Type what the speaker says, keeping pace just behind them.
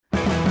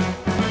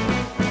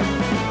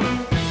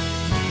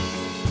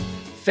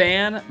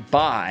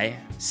FanBuy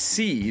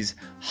sees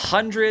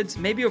hundreds,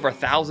 maybe over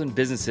 1,000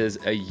 businesses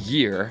a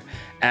year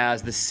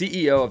as the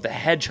CEO of the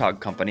Hedgehog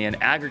Company, an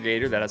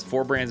aggregator that has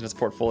 4 brands in its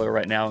portfolio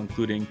right now,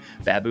 including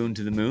Baboon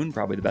to the Moon,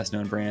 probably the best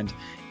known brand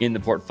in the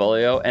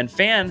portfolio. And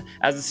Fan,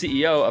 as the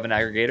CEO of an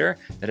aggregator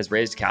that has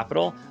raised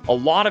capital, a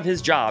lot of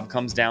his job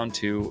comes down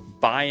to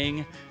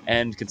buying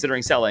and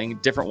considering selling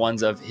different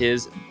ones of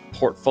his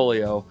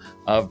portfolio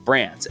of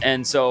brands.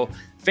 And so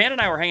Fan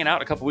and I were hanging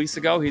out a couple weeks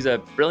ago. He's a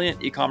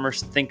brilliant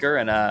e-commerce thinker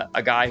and a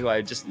guy who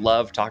I just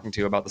love talking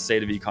to about the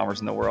state of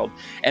e-commerce in the world.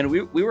 And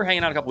we were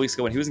hanging out a couple weeks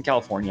ago when he was in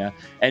California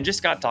and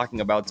just got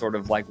talking about sort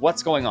of like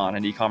what's going on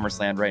in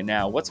e-commerce land right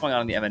now, what's going on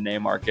in the M&A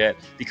market,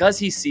 because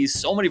he sees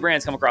so many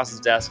brands come across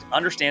his desk,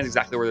 understands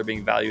exactly where they're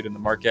being valued in the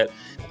market.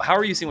 How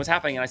are you seeing what's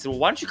happening? And I said, well,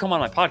 why don't you come on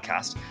my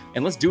podcast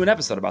and let's do an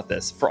episode about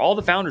this. For all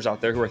the founders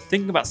out there who are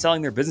thinking about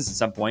selling their business at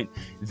some point,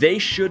 they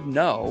should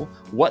know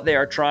what they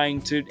are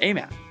trying to aim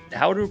at.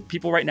 How do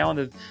people right now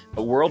in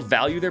the world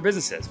value their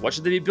businesses? What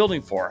should they be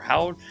building for?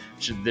 How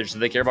should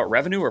they care about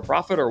revenue or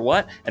profit or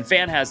what? And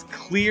Fan has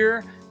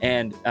clear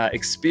and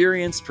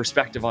experienced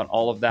perspective on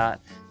all of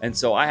that. And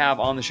so I have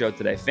on the show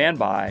today,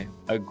 FanBuy,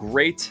 a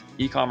great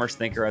e-commerce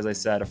thinker, as I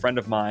said, a friend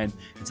of mine,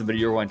 and somebody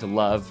you're going to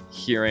love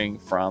hearing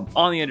from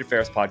on the Andrew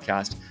Ferris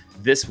podcast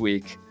this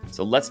week.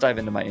 So let's dive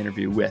into my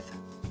interview with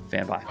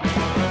FanBuy.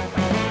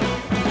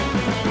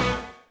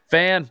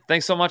 Fan,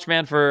 thanks so much,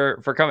 man, for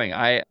coming.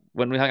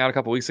 When we hung out a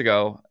couple weeks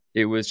ago,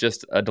 it was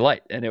just a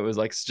delight, and it was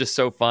like just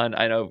so fun.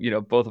 I know,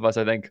 both of us,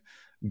 I think,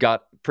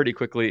 got pretty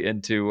quickly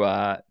into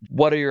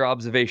what are your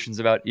observations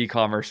about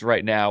e-commerce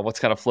right now?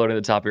 What's kind of floating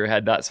at the top of your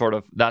head? That sort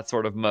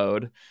of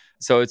mode.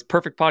 So it's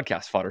perfect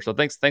podcast fodder. So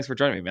thanks for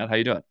joining me, man. How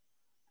you doing?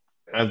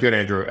 I'm good,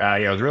 Andrew.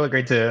 It was really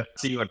great to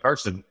see you in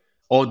person.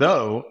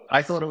 Although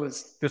I thought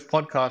this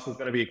podcast was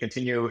going to be a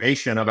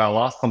continuation of our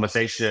last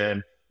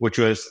conversation, which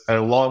was a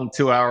long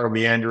 2-hour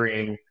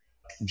meandering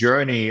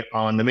journey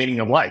on the meaning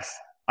of life.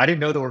 I didn't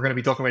know that we're going to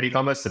be talking about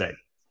e-commerce today.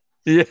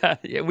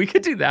 Yeah, we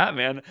could do that,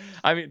 man.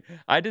 I mean,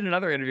 I did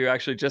another interview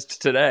actually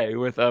just today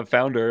with a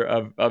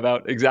founder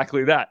about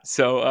exactly that.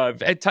 So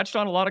it touched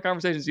on a lot of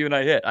conversations you and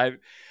I hit.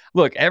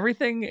 Look,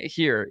 everything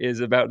here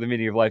is about the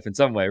meaning of life in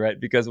some way, right?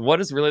 Because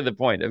what is really the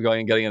point of going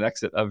and getting an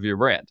exit of your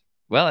brand?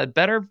 Well, it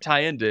better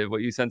tie into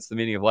what you sense the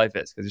meaning of life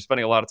is, because you're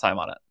spending a lot of time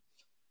on it.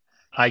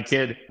 I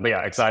kid, but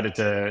yeah, excited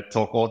to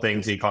talk all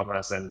things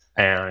e-commerce and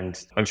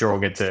I'm sure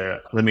we'll get to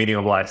the meaning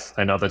of life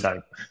another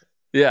time.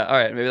 Yeah, all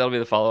right, maybe that'll be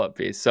the follow-up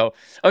piece. So,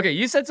 okay,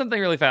 you said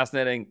something really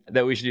fascinating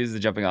that we should use as a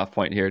jumping off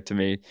point here to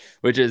me,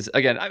 which is,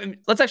 again,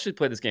 let's actually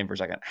play this game for a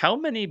second. How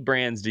many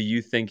brands do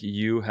you think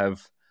you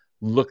have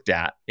looked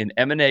at in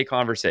M&A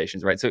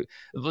conversations, right? So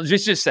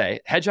just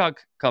say Hedgehog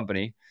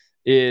Company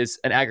is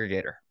an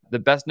aggregator. The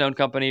best known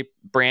company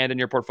brand in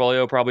your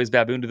portfolio probably is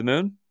Baboon to the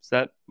Moon.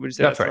 Would you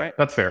say that's right?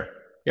 That's fair.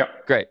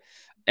 Yep. Great.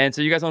 And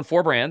so you guys own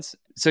 4 brands.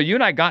 So you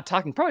and I got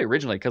talking probably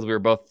originally because we were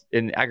both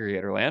in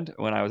aggregator land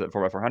when I was at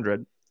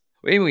 4x400.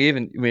 We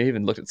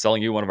even looked at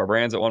selling you one of our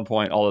brands at one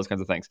point, all those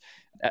kinds of things,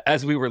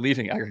 as we were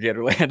leaving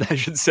aggregator land, I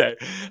should say.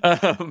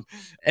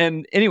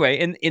 And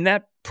anyway, in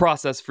that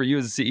process for you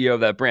as the CEO of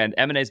that brand,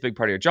 M&A is a big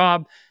part of your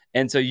job.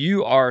 And so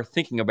you are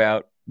thinking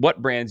about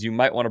what brands you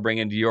might want to bring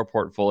into your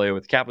portfolio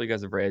with the capital you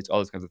guys have raised, all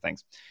those kinds of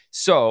things.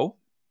 So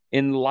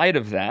in light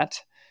of that,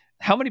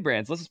 how many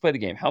brands, let's just play the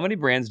game. How many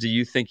brands do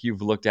you think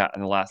you've looked at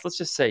in the last, let's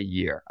just say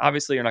year?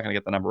 Obviously, you're not going to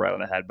get the number right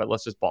on the head, but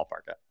let's just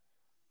ballpark it.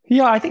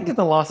 Yeah, I think in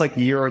the last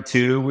year or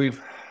two,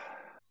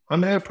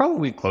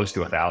 probably close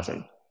to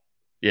 1,000.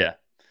 Yeah,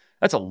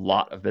 that's a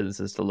lot of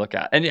businesses to look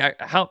at. And yeah,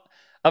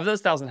 of those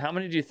 1,000, how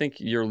many do you think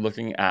you're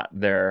looking at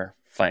their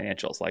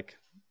financials? Like,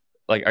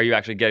 are you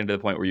actually getting to the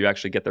point where you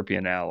actually get their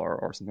P&L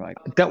or something like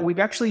that? That we've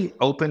actually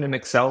opened an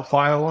Excel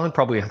file on,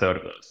 probably a third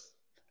of those.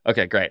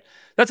 Okay, great.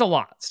 That's a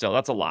lot still.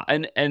 That's a lot.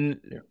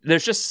 And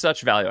there's just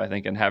such value, I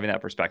think, in having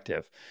that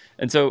perspective.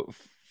 And so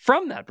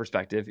from that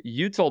perspective,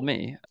 you told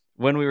me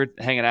when we were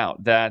hanging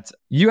out that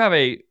you have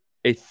a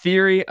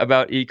theory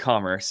about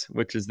e-commerce,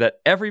 which is that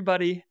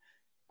everybody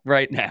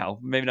right now,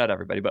 maybe not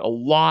everybody, but a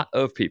lot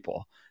of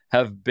people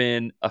have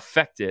been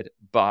affected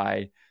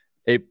by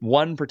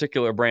one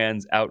particular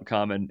brand's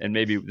outcome. And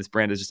maybe this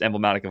brand is just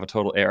emblematic of a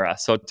total era.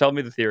 So tell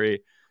me the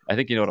theory. I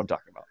think you know what I'm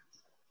talking about.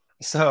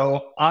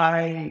 So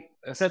I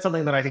said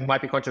something that I think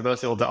might be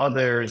controversial to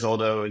others,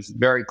 although it's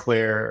very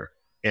clear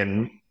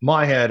in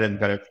my head and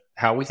kind of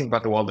how we think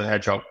about the world of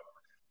Hedgehog,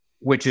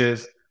 which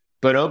is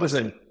Bonobos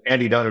and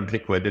Andy Dunn in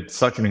particular did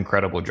such an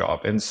incredible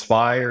job,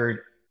 inspired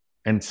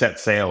and set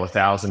sail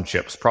 1,000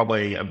 ships,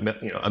 probably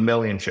a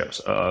million ships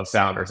of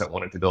founders that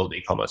wanted to build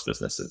e-commerce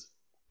businesses.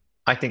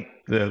 I think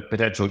the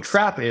potential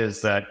trap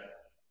is that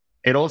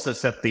it also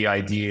set the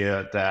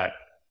idea that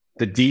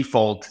the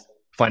default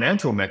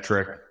financial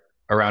metric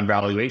around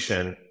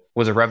valuation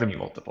was a revenue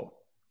multiple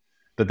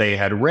that they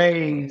had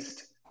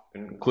raised,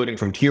 including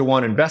from tier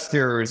 1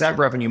 investors at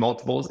revenue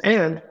multiples,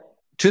 and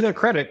to their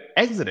credit,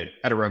 exited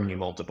at a revenue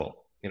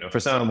multiple. For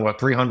some,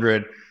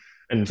 $350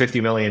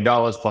 million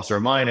plus or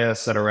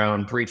minus at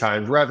around 3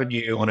 times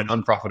revenue on an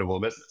unprofitable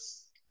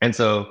business. And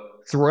so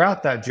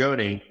throughout that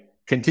journey,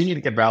 continue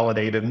to get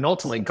validated and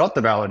ultimately got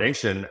the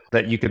validation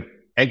that you could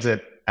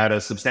exit at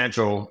a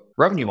substantial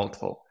revenue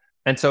multiple.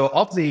 And so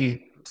of the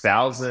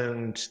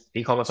 1,000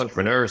 e-commerce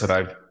entrepreneurs that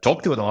I've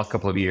talked to in the last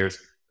couple of years,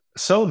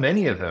 so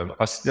many of them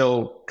are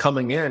still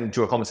coming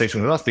into a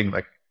conversation with us being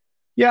like,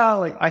 yeah,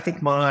 like I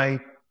think my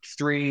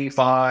 $3,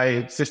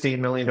 $5, $15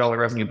 million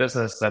revenue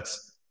business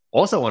that's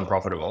also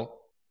unprofitable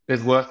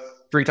is worth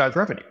 3 times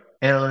revenue.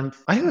 And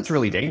I think that's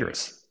really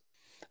dangerous.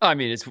 I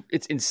mean,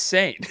 it's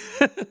insane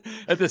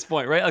at this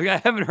point, right? Like, I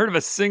haven't heard of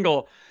a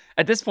single,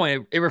 at this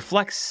point, it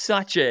reflects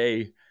such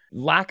a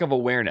lack of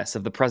awareness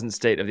of the present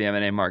state of the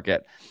M&A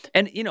market.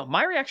 And,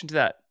 my reaction to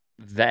that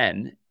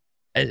then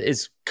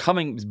is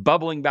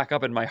bubbling back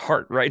up in my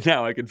heart right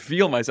now. I can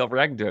feel myself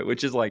reacting to it,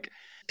 which is like,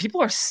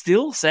 people are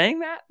still saying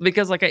that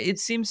because like, it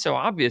seems so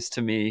obvious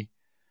to me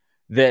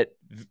that,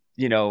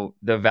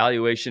 the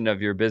valuation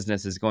of your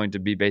business is going to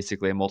be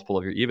basically a multiple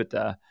of your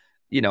EBITDA.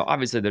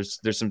 Obviously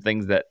there's some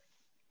things that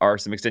are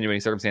some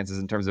extenuating circumstances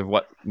in terms of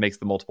what makes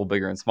the multiple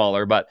bigger and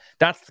smaller, but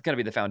that's going to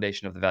be the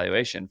foundation of the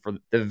valuation for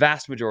the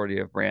vast majority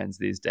of brands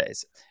these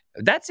days.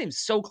 That seems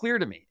so clear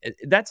to me.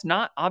 That's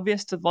not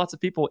obvious to lots of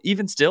people.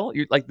 Even still,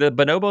 like the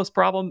Bonobos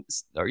problem,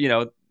 or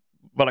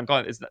what I'm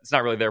calling it's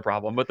not really their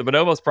problem, but the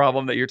Bonobos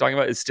problem that you're talking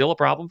about is still a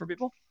problem for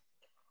people.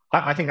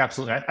 I think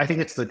absolutely. I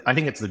think it's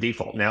the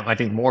default now. I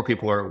think more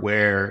people are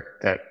aware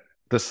that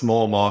the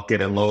small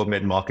market and lower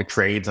mid market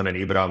trades on an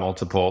EBITDA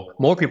multiple.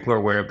 More people are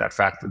aware of that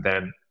fact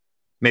than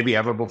maybe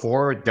ever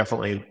before.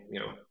 Definitely,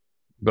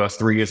 about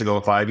 3 years ago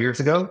or 5 years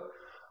ago.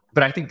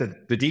 But I think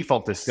that the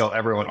default is still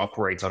everyone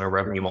operates on a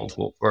revenue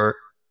multiple for,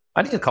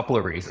 I think, a couple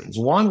of reasons.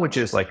 One, which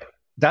is like,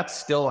 that's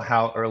still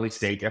how early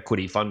stage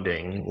equity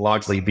funding,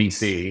 largely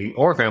VC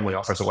or family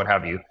office or what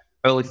have you,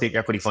 early stage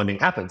equity funding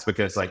happens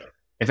because like,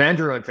 if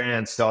Andrew and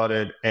Van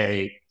started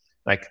a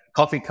like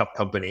coffee cup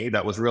company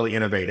that was really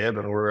innovative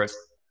and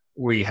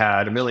we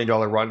had $1 million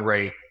run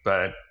rate,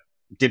 but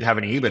didn't have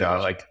any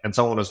EBITDA, and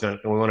someone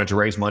we wanted to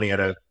raise money at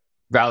a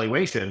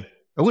valuation,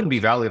 it wouldn't be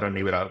valued on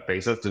an EBITDA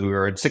basis because we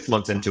were 6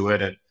 months into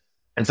it.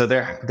 And so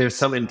there's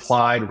some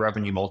implied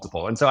revenue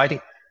multiple. And so I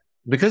think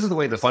because of the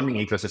way the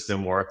funding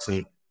ecosystem works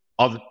and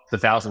of the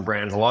 1,000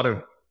 brands, a lot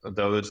of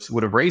those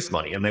would have raised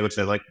money and they would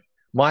say like,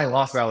 my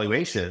last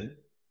valuation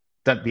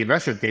that the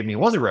investors gave me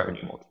was a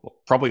revenue multiple,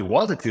 probably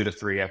was a 2 to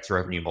 3x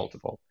revenue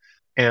multiple.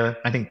 And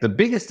I think the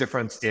biggest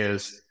difference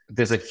is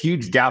there's a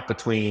huge gap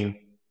between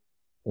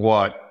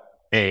what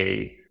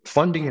a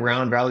funding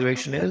round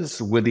valuation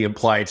is with the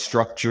implied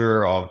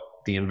structure of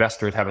the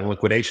investors having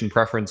liquidation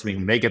preference,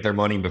 meaning they get their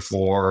money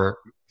before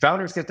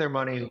founders get their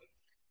money.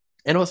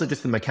 And also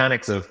just the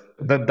mechanics of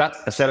that's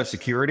a set of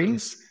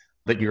securities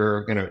that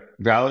you're going to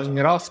valuing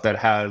it off that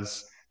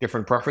has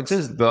different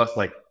preferences, but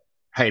like,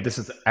 hey, this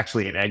is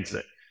actually an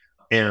exit.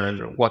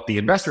 And what the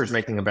investor is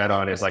making a bet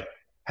on is like,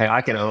 hey,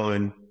 I can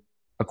own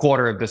a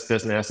quarter of this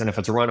business. And if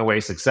it's a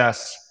runaway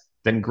success,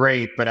 then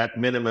great. But at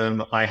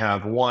minimum, I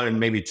have 1,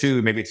 maybe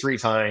 2, maybe 3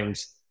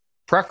 times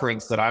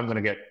preference that I'm going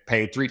to get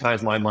paid 3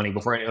 times my money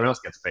before anyone else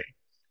gets paid.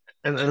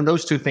 And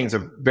those two things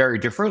are very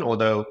different,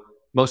 although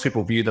most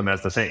people view them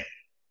as the same.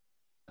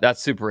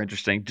 That's super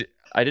interesting.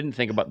 I didn't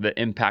think about the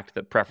impact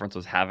that preference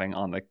was having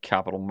on the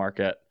capital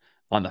market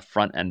on the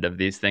front end of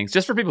these things.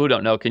 Just for people who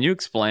don't know, can you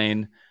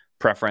explain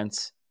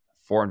preference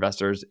for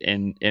investors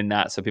in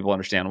that so people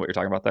understand what you're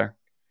talking about there?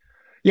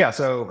 Yeah.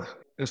 So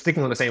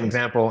sticking with the same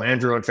example,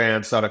 Andrew and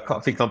Fan start a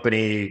coffee cup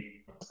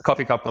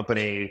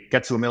company,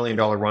 gets to $1 million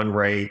run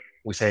rate.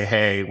 We say,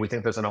 hey, we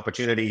think there's an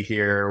opportunity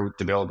here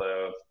to build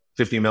a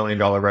 $50 million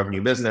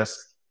revenue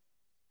business.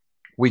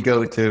 We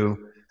go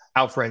to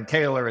our friend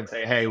Taylor and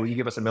say, hey, will you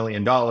give us $1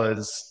 million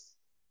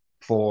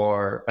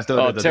for a third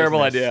of the terrible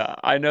business? idea.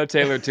 I know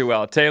Taylor too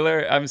well.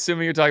 Taylor, I'm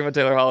assuming you're talking about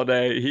Taylor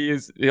Holiday.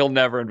 He'll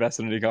never invest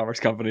in an e-commerce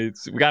company.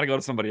 We got to go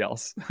to somebody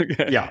else.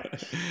 Okay. Yeah.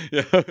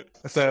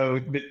 So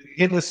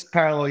in this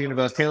parallel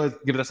universe, Taylor's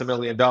giving us $1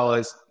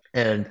 million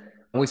and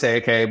we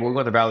say, okay, well, we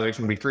want the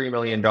valuation to be $3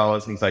 million.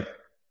 And he's like,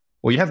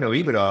 well, you have no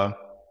EBITDA.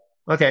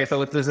 Okay,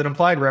 so there's an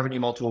implied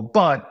revenue multiple,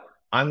 but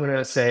I'm going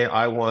to say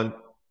I want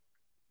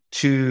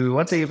to,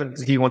 let's say even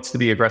he wants to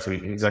be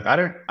aggressive. He's like,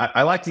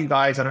 I like you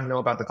guys. I don't know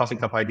about the coffee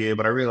cup idea,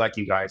 but I really like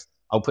you guys.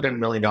 I'll put in $1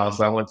 million,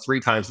 but I want 3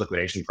 times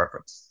liquidation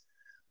preference,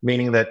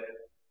 meaning that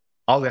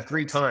I'll get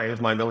 3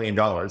 times my $1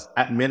 million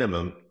at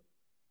minimum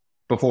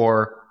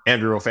before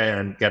Andrew or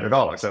Fan get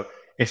 $1. So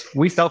if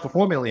we sell for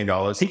 $4 million,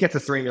 he gets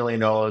us $3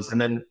 million,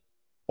 and then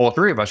all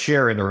 3 of us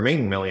share in the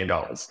remaining $1 million.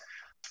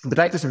 But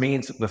that just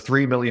means the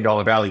 $3 million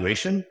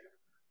valuation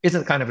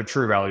isn't kind of a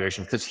true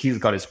valuation because he's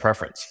got his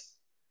preference.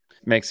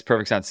 Makes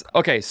perfect sense.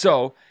 Okay,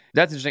 so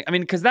that's interesting. I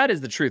mean, because that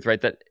is the truth,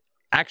 right? That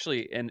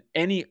actually in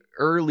any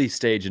early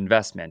stage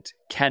investment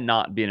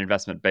cannot be an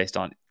investment based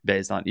on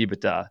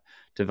EBITDA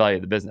to value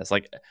the business.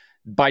 Like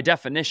by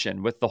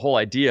definition, with the whole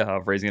idea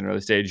of raising an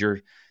early stage,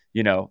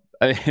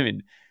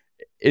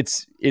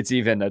 it's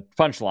even a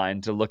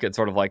punchline to look at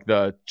sort of like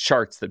the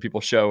charts that people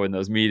show in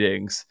those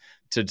meetings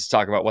to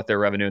talk about what their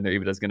revenue and their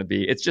EBITDA is going to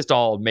be. It's just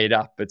all made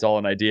up. It's all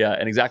an idea.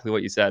 And exactly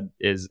what you said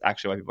is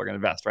actually why people are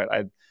going to invest,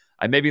 right?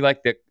 I maybe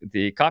like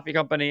the coffee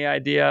company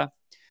idea.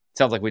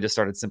 Sounds like we just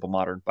started Simple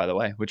Modern, by the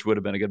way, which would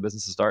have been a good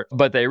business to start.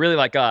 But they really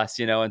like us,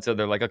 and so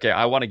they're like, okay,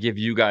 I want to give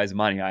you guys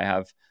money. I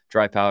have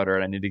dry powder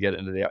and I need to get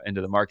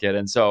into the market.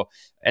 And so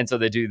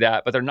they do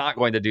that, but they're not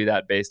going to do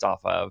that based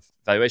off of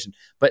valuation.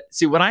 But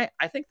see, when I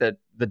think that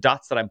the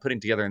dots that I'm putting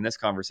together in this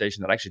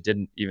conversation that I actually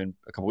didn't even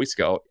a couple weeks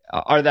ago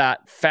are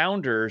that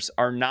founders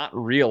are not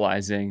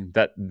realizing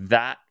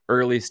that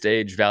early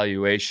stage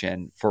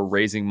valuation for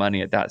raising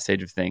money at that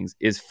stage of things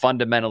is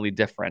fundamentally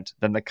different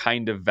than the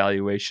kind of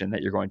valuation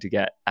that you're going to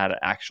get at an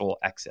actual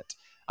exit.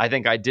 I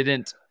think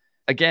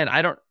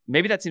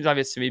maybe that seems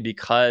obvious to me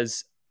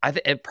because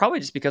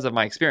probably just because of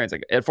my experience.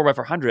 Like at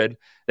 4x400,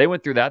 they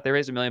went through that. They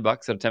raised $1 million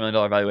at a $10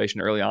 million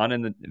valuation early on,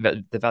 and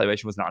the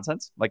valuation was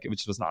nonsense. Like it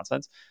just was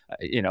nonsense.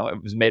 It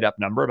was made up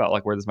number about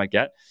like where this might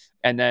get.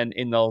 And then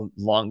in the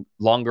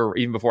longer,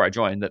 even before I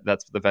joined,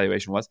 that's what the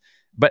valuation was.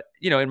 But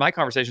in my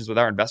conversations with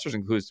our investors,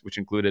 which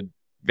included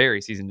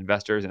very seasoned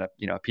investors and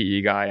a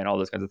PE guy and all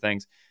those kinds of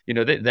things,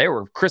 they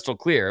were crystal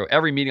clear.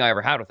 Every meeting I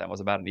ever had with them was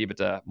about an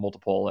EBITDA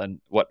multiple and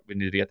what we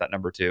needed to get that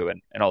number to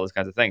and all those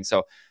kinds of things.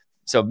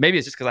 So maybe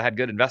it's just because I had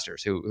good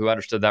investors who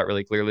understood that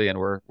really clearly and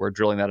were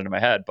drilling that into my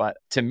head. But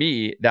to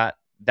me, that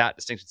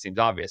distinction seems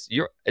obvious.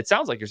 It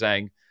sounds like you're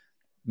saying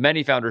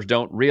many founders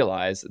don't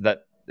realize that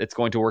it's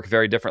going to work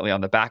very differently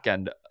on the back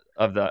end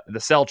of the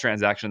sell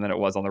transaction than it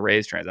was on the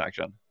raise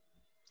transaction.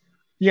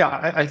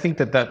 Yeah, I think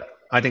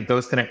I think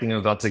those connecting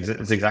the dots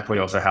is exactly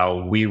also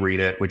how we read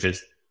it, which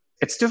is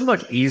it's just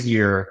much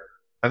easier.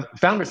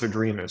 Founders are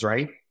dreamers,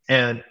 right?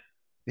 And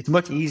it's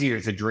much easier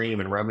to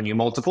dream in revenue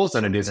multiples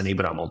than it is in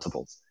EBITDA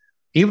multiples.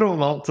 EBITDA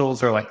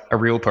multiples are like a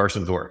real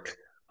person's work.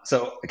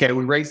 So, okay,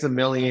 we raised $1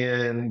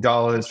 million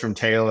from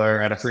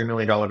Taylor at a $3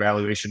 million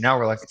valuation. Now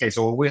we're like, okay,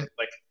 so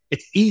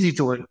it's easy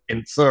to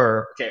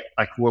infer, okay,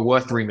 like we're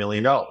worth $3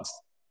 million,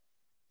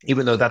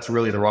 even though that's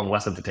really the wrong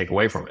lesson to take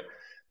away from it.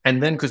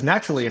 And then, because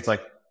naturally it's like,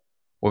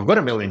 well, we've got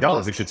 $1 million,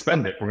 we should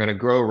spend it. We're going to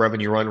grow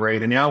revenue run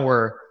rate. And now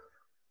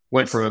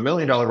went from $1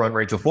 million run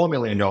rate to a $4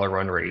 million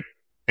run rate.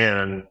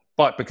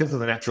 But because of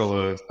the natural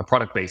of a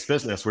product-based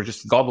business, we're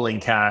just gobbling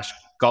cash,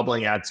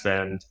 gobbling ad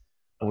spend,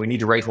 and we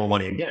need to raise more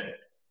money again.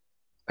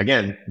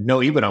 Again, no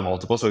EBITDA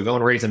multiple, so we go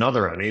and raise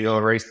another round. You go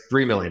and raise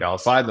 $3 million,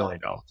 $5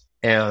 million.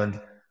 And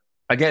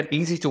again,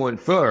 easy to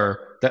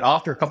infer that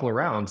after a couple of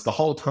rounds, the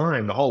whole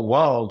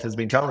world has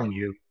been telling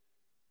you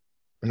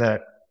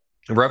that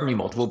revenue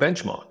multiple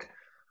benchmark.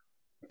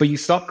 But you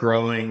stop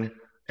growing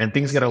and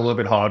things get a little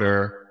bit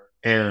harder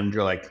and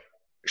you're like,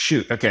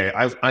 shoot, okay,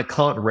 I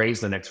can't raise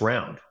the next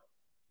round.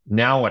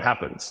 Now what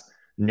happens?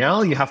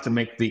 Now you have to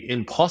make the near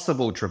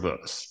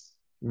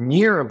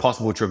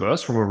impossible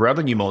traverse from a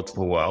revenue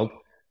multiple world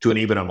to an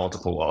EBITDA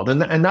multiple world.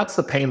 And that's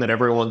the pain that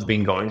everyone's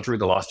been going through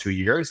the last 2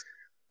 years.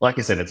 Like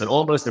I said, it's an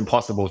almost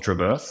impossible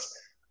traverse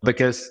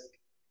because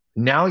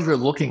now you're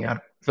looking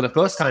at, for the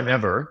first time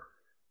ever,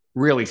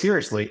 really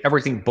seriously,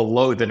 everything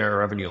below the net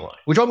revenue line,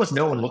 which almost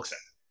no one looks at,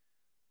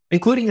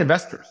 including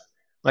investors.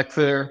 Like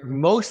for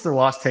most of the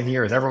last 10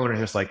 years, everyone is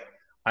just like,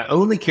 I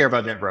only care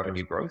about net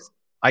revenue growth.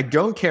 I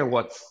don't care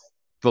what's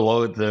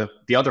below the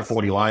other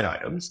 40 line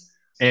items.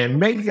 And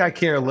maybe I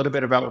care a little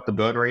bit about what the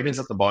burn rate is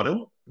at the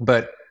bottom.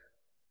 But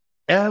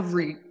I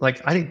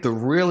think the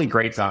really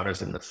great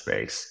founders in this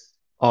space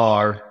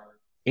are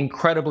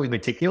incredibly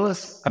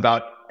meticulous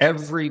about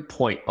every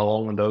point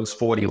along those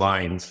 40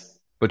 lines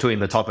between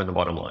the top and the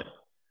bottom line.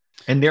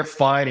 And they're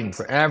fighting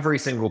for every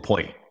single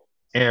point.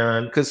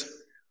 And because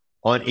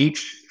on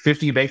each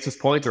 50 basis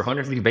points or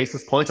 150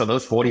 basis points on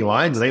those 40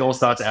 lines, they all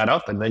start to add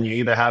up. And then you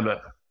either have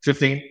a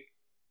 15%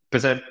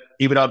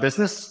 EBITDA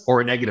business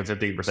or a negative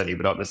 15%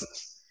 EBITDA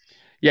business.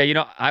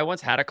 Yeah, I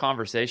once had a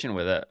conversation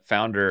with a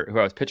founder who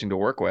I was pitching to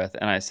work with.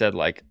 And I said,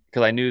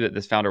 because I knew that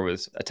this founder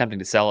was attempting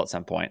to sell at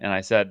some point. And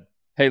I said,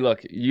 hey,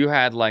 look, you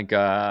had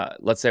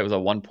let's say it was a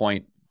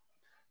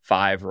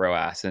 1.5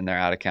 ROAS in their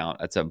ad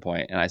account at some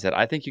point. And I said,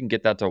 I think you can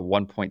get that to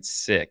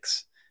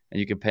 1.6 and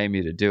you can pay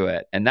me to do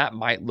it. And that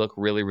might look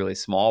really, really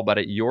small, but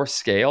at your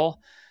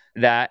scale,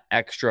 that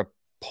extra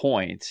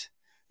point,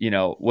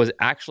 was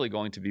actually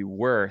going to be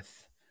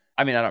worth,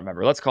 I don't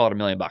remember. Let's call it $1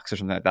 million or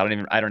something like that.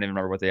 I don't even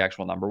remember what the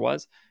actual number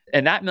was.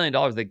 And that $1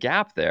 million, the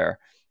gap there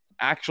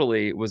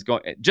actually was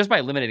going just by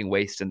eliminating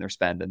waste in their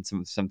spend and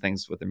some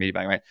things with the media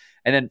buying, right?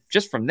 And then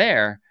just from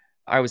there,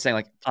 I was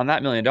saying on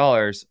that $1 million,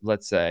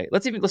 let's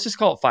just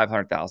call it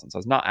 500,000. So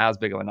it's not as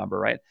big of a number,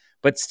 right?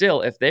 But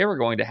still, if they were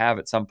going to have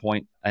at some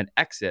point an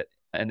exit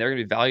and they're going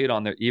to be valued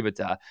on their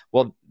EBITDA,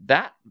 well,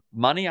 that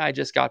money I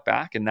just got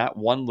back and that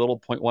one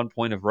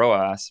point of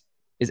ROAS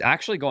is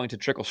actually going to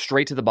trickle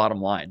straight to the bottom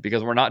line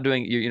because we're not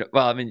doing, you're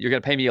going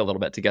to pay me a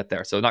little bit to get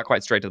there. So not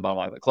quite straight to the bottom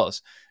line, but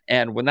close.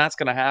 And when that's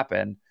going to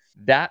happen,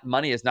 that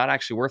money is not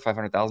actually worth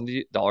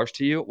 $500,000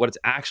 to you. What it's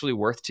actually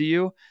worth to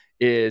you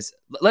is,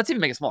 let's even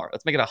make it smaller.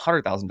 Let's make it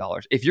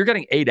 $100,000. If you're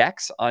getting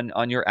 8x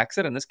on your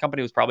exit, and this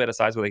company was probably at a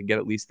size where they can get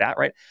at least that,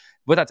 right?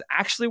 What that's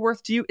actually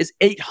worth to you is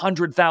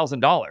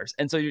 $800,000.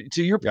 And so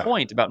to your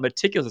point about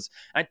meticulous,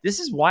 this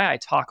is why I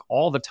talk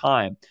all the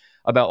time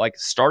about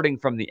starting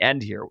from the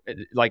end here.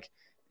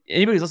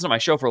 anybody who's listened to my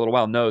show for a little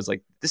while knows,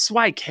 like, this is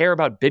why I care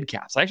about bid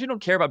caps. I actually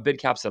don't care about bid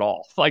caps at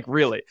all. Like,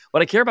 really,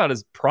 what I care about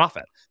is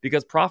profit,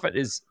 because profit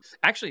is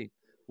actually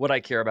what I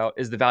care about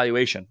is the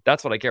valuation.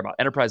 That's what I care about,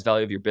 enterprise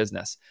value of your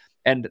business.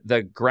 And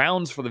the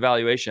grounds for the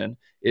valuation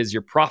is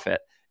your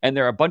profit. And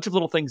there are a bunch of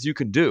little things you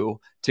can do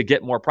to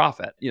get more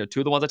profit. Two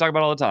of the ones I talk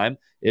about all the time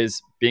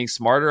is being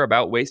smarter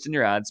about wasting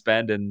your ad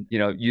spend and,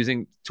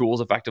 using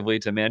tools effectively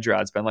to manage your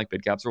ad spend, like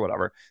bid caps or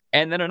whatever.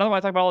 And then another one I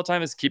talk about all the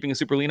time is keeping a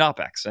super lean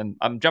OpEx. And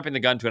I'm jumping the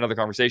gun to another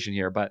conversation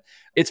here, but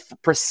it's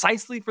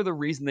precisely for the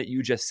reason that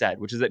you just said,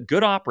 which is that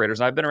good operators,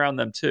 and I've been around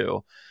them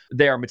too,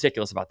 they are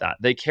meticulous about that.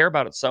 They care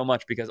about it so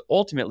much because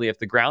ultimately, if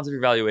the grounds of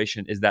your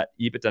valuation is that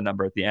EBITDA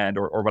number at the end,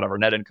 or whatever,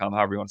 net income,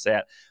 however you want to say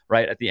it,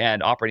 right at the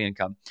end, operating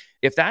income,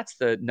 if that's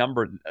the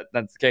number,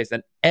 that's the case,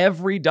 then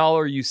every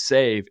dollar you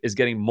save is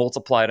getting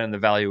multiplied on the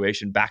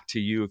valuation back to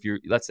you. If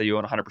let's say you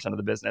own 100% of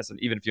the business,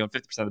 and even if you own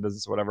 50% of the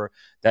business or whatever,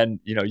 then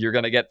you're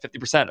going to get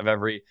 50% of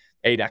every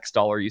 8x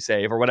dollar you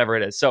save or whatever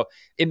it is. So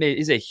it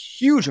is a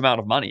huge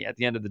amount of money at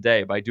the end of the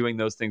day by doing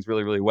those things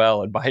really, really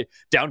well, and by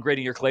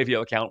downgrading your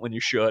Klaviyo account when you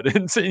should,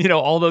 and so,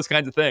 all those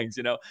kinds of things.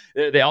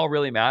 They all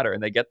really matter,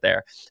 and they get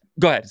there.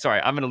 Go ahead. Sorry,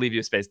 I'm going to leave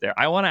you a space there.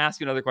 I want to ask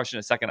you another question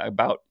in a second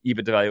about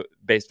EBITDA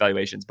based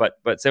valuations, but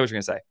say what you're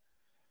going to say.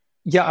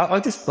 Yeah,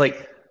 I'll just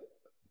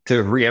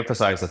to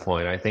reemphasize the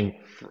point. I think,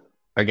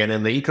 again,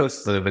 in the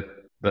ecosystem,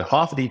 the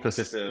half of the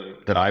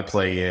ecosystem that I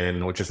play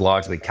in, which is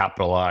largely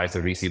capitalized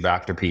or VC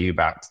backed or PE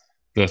backed,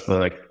 just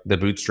the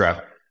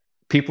bootstrap,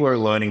 people are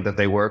learning that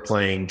they were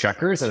playing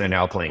checkers and are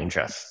now playing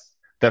chess.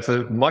 That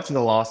for much of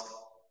the last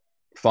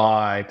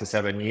 5 to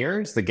 7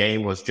 years, the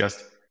game was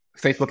just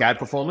Facebook ad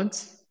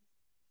performance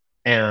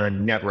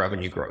and net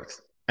revenue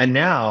growth. And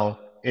now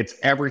it's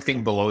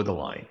everything below the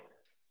line.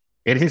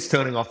 It is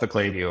turning off the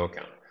Klaviyo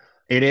account.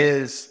 It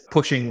is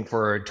pushing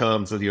for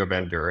terms with your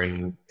vendor.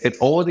 And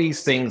all of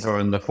these things are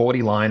in the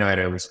 40 line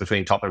items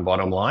between top and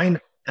bottom line.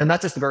 And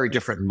that's just a very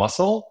different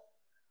muscle,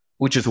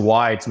 which is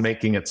why it's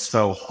making it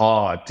so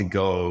hard to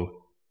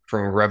go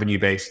from a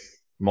revenue-based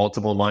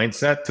multiple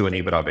mindset to an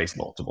EBITDA-based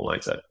multiple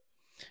mindset.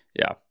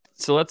 Yeah.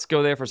 So let's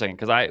go there for a second,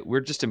 because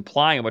we're just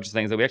implying a bunch of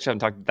things that we actually haven't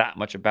talked that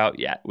much about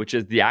yet, which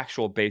is the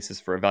actual basis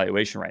for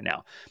evaluation right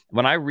now.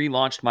 When I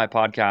relaunched my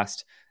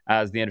podcast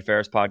as the Andrew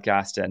Ferris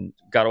podcast and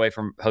got away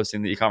from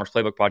hosting the e-commerce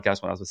playbook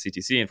podcast when I was with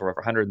CTC and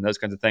Forever 100 and those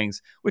kinds of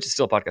things, which is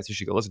still a podcast you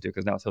should go listen to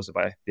because now it's hosted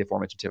by the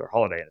aforementioned Taylor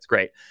Holiday and it's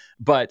great.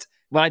 But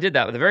when I did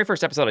that, the very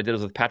first episode I did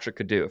was with Patrick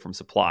Cadieux from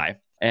Supply.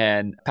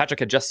 And Patrick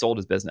had just sold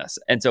his business.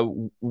 And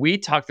so we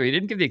talked through, he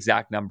didn't give the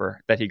exact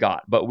number that he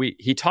got, but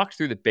he talked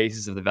through the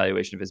basis of the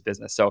valuation of his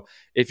business. So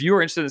if you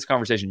are interested in this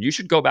conversation, you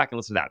should go back and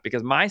listen to that,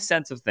 because my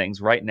sense of things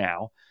right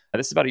now,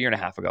 this is about 1.5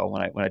 years ago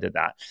when I did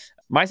that,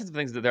 my sense of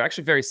things is that they're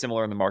actually very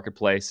similar in the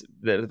marketplace.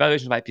 The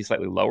valuations might be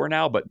slightly lower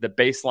now, but the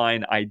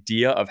baseline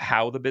idea of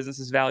how the business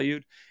is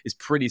valued is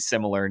pretty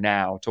similar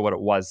now to what it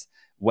was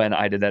when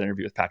I did that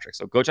interview with Patrick.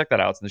 So go check that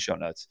out. It's in the show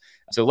notes.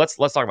 So let's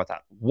talk about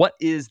that. What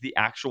is the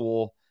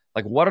actual,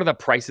 what are the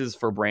prices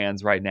for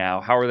brands right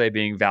now? How are they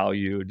being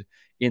valued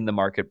in the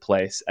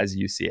marketplace as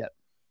you see it?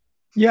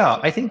 Yeah,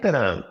 I think that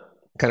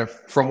kind of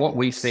from what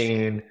we've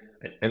seen,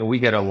 and we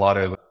have a lot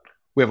of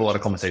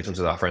conversations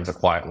with our friends at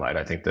Quiet Light.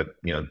 I think that,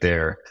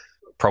 they're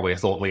probably a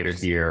thought leader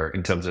here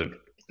in terms of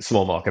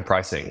small market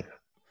pricing.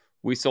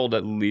 We sold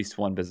at least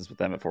one business with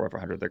them at Forever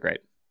 100. They're great.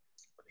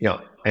 Yeah.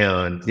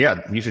 And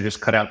you should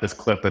just cut out this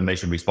clip and they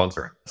should be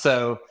sponsoring.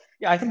 So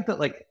yeah, I think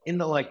that in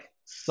the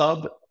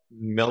sub $1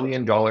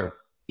 million EBITDA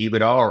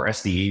or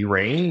SDE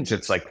range,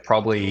 it's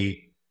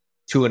probably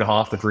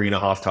 2.5 to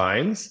 3.5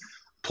 times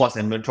plus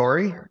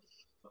inventory.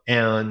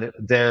 And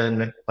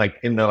then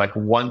in the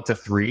 1 to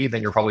 3,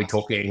 then you're probably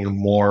talking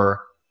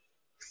more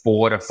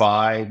 4 to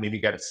 5, maybe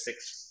you get a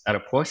 6 at a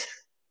push.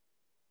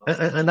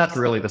 And that's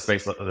really the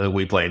space that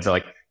we play in. So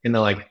in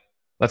the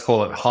let's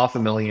call it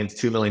 $500,000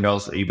 to $2 million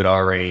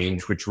EBITDA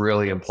range, which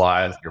really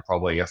implies you're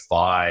probably a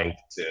 $5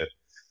 to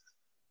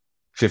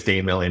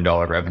 $15 million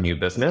revenue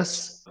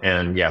business.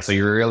 And yeah, so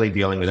you're really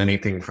dealing with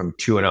anything from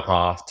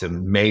 2.5 to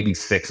maybe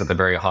 6 at the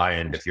very high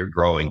end if you're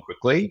growing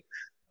quickly.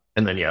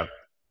 And then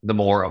the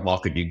more up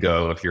market you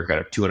go, if you're kind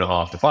of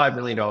 $2.5 to $5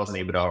 million in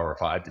EBITDA or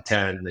 5 to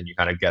 10, then you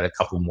kind of get a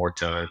couple more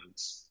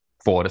turns,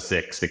 4 to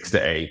 6, 6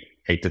 to 8,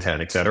 8 to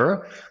 10,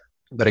 etc.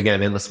 But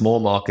again, in the small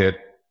market,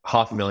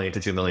 $500,000 to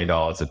 $2 million,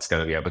 it's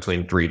going to be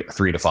between 3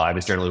 to 5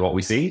 is generally what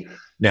we see.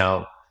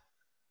 Now,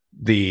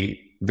 the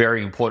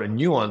very important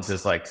nuance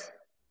is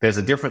there's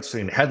a difference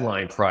between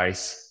headline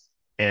price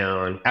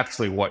and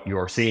actually what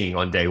you're seeing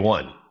on day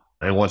one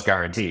and what's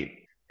guaranteed.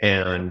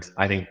 And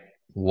I think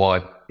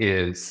what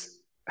is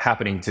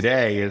happening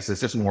today is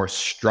there's just more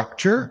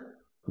structure.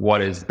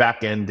 What is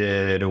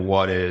back-ended?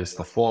 What is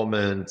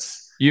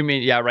performance? You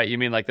mean, yeah, right. You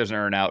mean there's an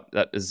earn-out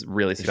that is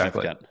really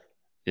significant. Exactly.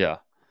 Yeah.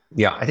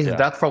 Yeah, I think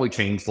that's probably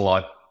changed a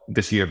lot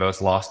this year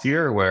versus last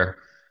year, where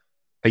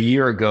a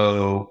year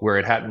ago, where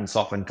it hadn't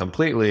softened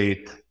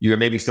completely, you were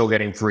maybe still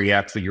getting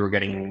 3x, but you were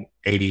getting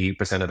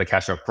 80% of the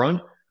cash up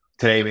front.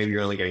 Today, maybe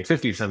you're only getting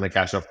 50% of the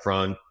cash up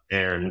front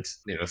and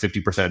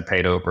 50%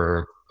 paid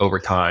over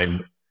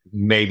time.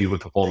 maybe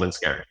with performance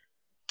guarantee.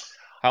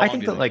 How I long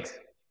think do you that think?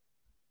 like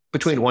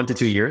between 1 to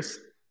 2 years.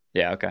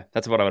 Yeah, okay.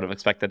 That's what I would have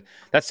expected.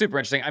 That's super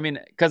interesting. I mean,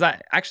 because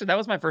I actually that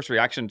was my first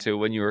reaction to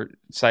when you were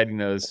citing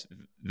those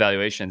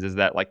valuations is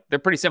that like they're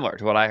pretty similar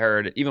to what I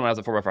heard even when I was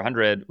at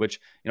 4x400, which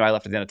I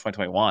left at the end of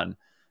 2021.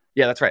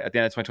 Yeah, that's right. At the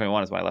end of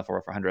 2021 is when I left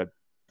 4x400.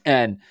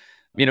 And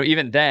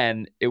even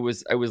then I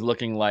was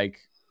looking like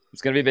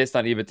it's going to be based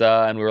on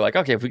EBITDA, and we were like,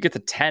 okay, if we get to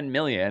 10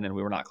 million, and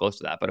we were not close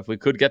to that, but if we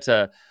could get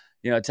to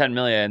 10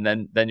 million,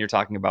 then you're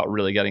talking about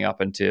really getting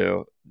up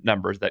into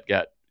numbers that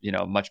get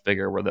much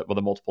bigger, where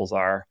the multiples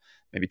are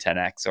maybe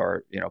 10x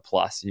or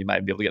plus. You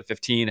might be able to get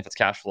 15 if it's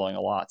cash flowing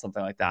a lot,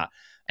 something like that.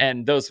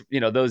 And those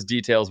those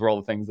details were all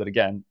the things that,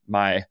 again,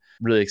 my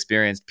really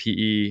experienced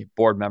PE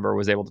board member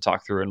was able to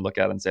talk through and look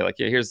at and say like,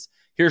 yeah, here's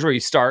where you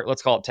start.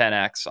 Let's call it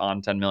 10x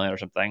on 10 million or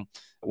something.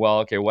 Well,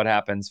 okay, what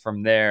happens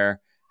from there?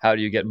 How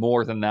do you get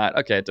more than that?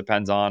 Okay, it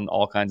depends on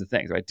all kinds of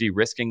things, right?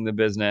 De-risking the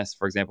business,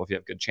 for example, if you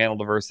have good channel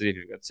diversity, if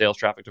you've got sales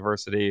traffic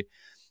diversity,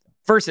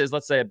 versus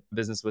let's say a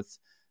business with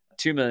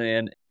 2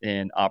 million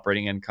in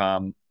operating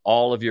income.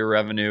 All of your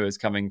revenue is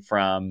coming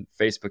from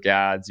Facebook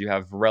ads. You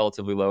have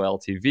relatively low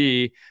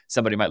LTV.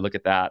 Somebody might look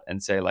at that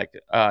and say like,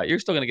 you're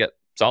still going to get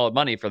solid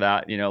money for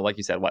that. Like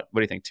you said, what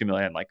do you think? 2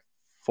 million, like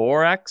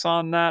 4x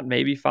on that,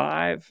 maybe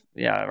 5.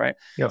 Yeah, right.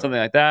 Yep. Something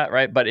like that,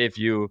 right? But if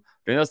you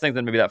doing those things,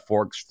 then maybe that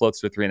 4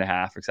 floats to a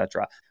 3.5,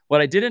 etc.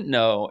 What I didn't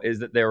know is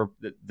that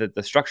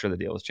the structure of the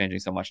deal was changing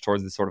so much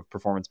towards this sort of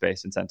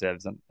performance-based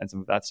incentives and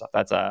some of that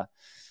stuff.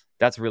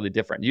 That's really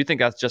different. Do you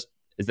think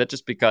is that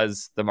just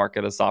because the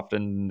market has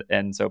softened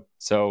and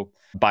so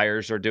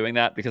buyers are doing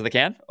that because they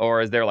can?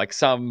 Or is there like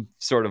some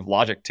sort of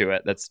logic to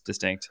it that's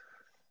distinct?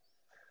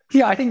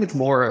 Yeah, I think it's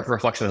more a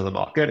reflection of the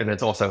market. And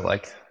it's also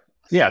like,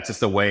 yeah, it's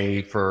just a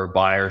way for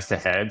buyers to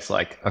hedge.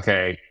 Like,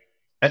 okay,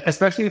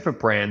 especially if a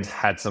brand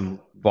had some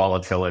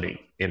volatility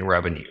in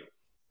revenue,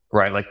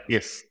 right? Like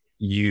if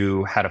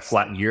you had a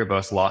flat year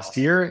versus last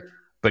year,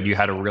 but you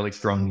had a really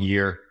strong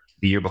year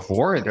the year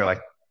before, and they're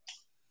like,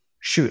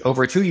 shoot,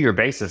 over a 2-year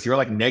basis, you're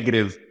like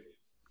negative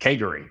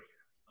CAGR.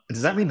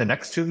 Does that mean the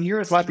next 2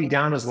 years might be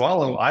down as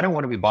well? Or I don't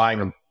want to be buying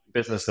a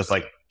business that's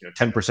like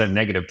 10%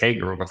 negative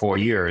CAGR over 4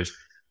 years.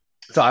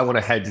 So I want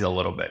to hedge a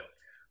little bit.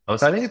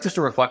 So I think it's just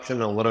a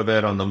reflection a little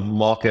bit on the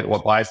market,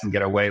 what buyers can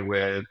get away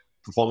with,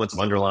 performance of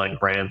underlying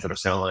brands that are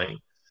selling.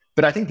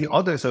 But I think the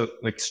other, so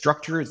like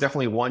structure is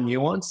definitely one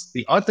nuance.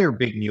 The other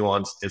big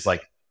nuance is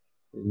like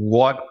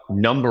what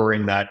number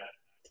in that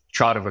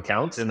chart of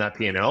accounts in that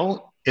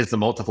P&L is the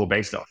multiple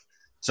based off.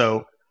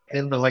 So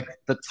in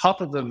the top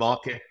of the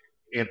market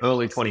in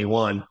early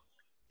 21,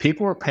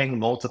 people were paying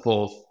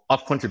multiples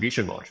of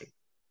contribution margin,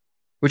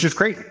 which is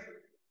crazy.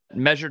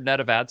 Measured net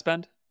of ad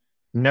spend?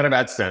 Net of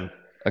ad spend.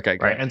 Okay,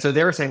 great. Right. And so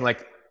they were saying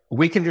like,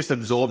 we can just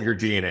absorb your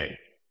G&A,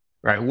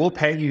 right? We'll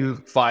pay you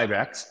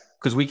 5x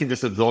because we can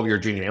just absorb your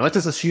G&A. Let's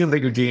just assume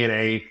that your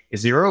G&A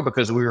is 0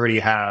 because we already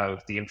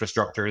have the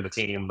infrastructure, the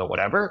team, the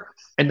whatever.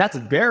 And that's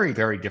very,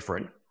 very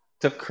different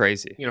to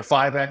crazy,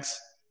 5x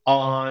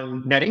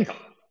on net income.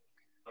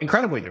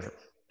 Incredibly different.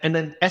 And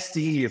then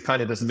SDE is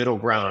kind of this middle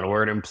ground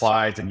where it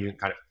implies that you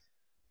kind of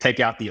take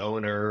out the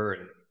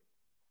owner,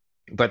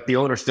 but the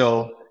owner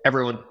still,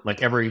 everyone,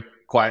 like every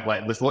quiet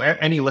light list, well,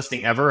 any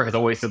listing ever has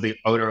always said the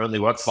owner only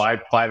works five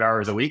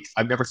hours a week.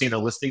 I've never seen a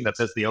listing that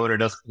says the owner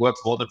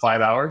works more than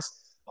 5 hours.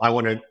 I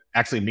want to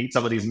actually meet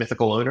some of these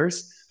mythical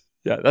owners.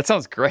 Yeah, that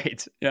sounds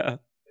great. Yeah.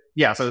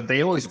 Yeah, so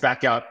they always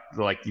back out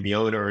like the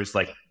owner's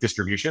like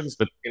distributions,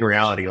 but in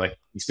reality, like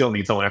you still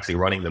need someone actually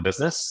running the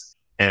business.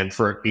 And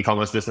for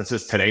e-commerce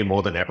businesses today,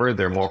 more than ever,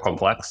 they're more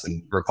complex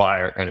and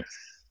require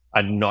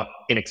a not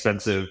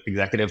inexpensive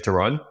executive to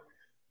run.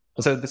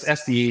 So this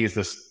SDE is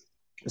this.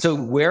 So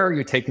where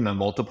you're taking the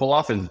multiple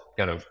off is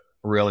kind of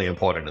really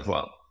important as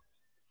well.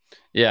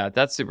 Yeah,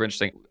 that's super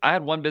interesting. I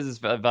had one business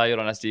valued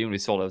on SDE when we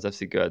sold it. It was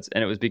FC Goods,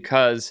 and it was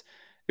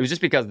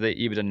just because the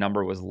EBITDA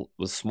number was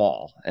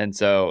small, and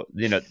so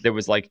there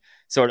was like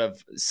sort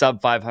of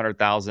sub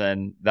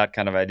 500,000. That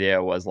kind of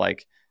idea was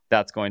like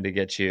that's going to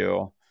get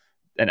you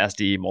an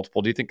SDE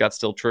multiple. Do you think that's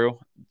still true?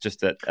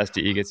 Just that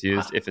SDE gets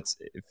used if it's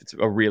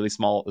a really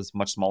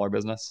much smaller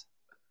business?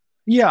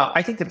 Yeah,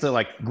 I think it's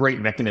a great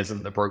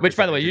mechanism that brokers. Which,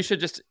 by the way, you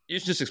should just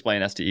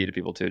explain SDE to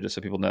people too, just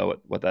so people know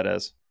what that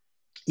is.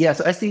 Yeah,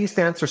 so SDE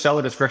stands for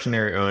seller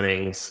discretionary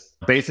earnings.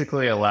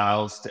 Basically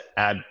allows to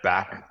add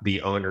back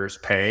the owner's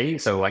pay.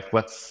 So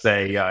let's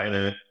say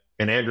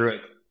in Andrew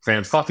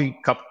Fan's coffee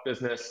cup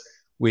business,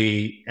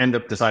 we end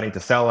up deciding to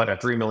sell it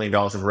at $3 million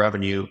in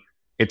revenue.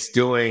 It's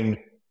doing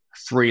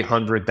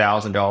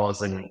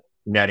 $300,000 in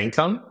net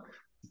income,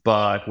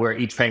 but we're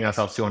each paying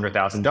ourselves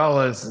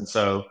 $200,000. And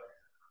so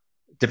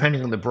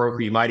depending on the broker,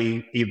 you might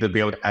either be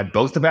able to add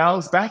both of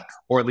ours back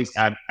or at least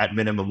add at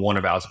minimum one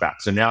of ours back.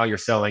 So now you're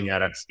selling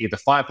at either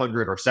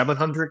 500 or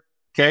 700K,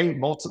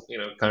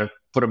 kind of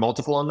put a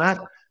multiple on that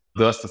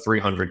versus the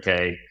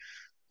 300K.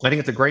 I think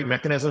it's a great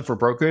mechanism for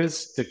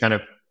brokers to kind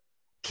of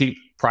keep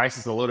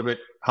prices a little bit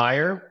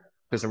higher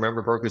because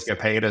remember, brokers get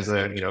paid as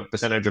a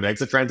percentage of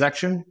exit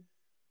transaction.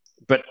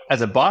 But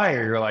as a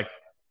buyer, you're like,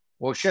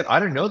 well, shit, I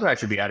didn't know that I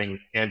should be adding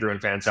Andrew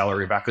and Van's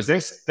salary back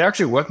because they're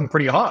actually working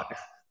pretty hard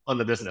on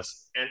the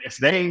business. And if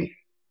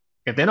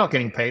they're not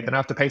getting paid, then I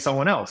have to pay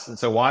someone else. And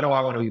so why do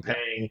I want to be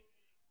paying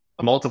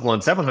a multiple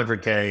on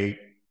 700K?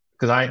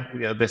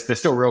 Because there's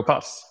still real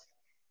costs.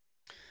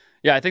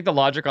 Yeah, I think the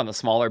logic on the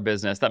smaller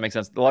business, that makes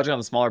sense. The logic on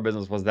the smaller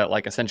business was that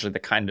like essentially the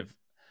kind of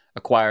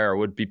acquirer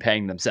would be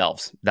paying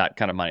themselves that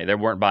kind of money. They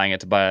weren't buying it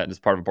to buy it as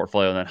part of a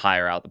portfolio and then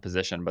hire out the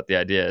position. But the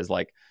idea is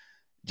like,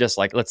 just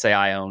like, let's say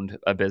I owned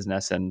a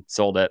business and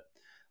sold it.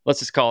 Let's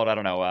just call it, I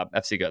don't know,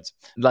 FC Goods.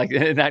 Like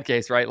in that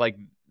case, right? Like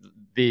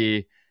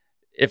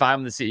if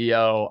I'm the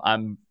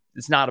CEO,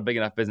 it's not a big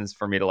enough business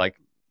for me to like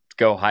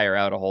go hire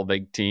out a whole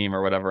big team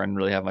or whatever and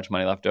really have much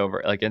money left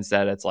over. Like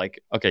instead it's like,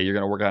 okay, you're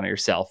going to work on it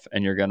yourself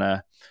and you're going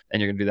to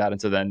do that.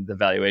 And so then the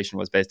valuation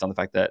was based on the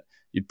fact that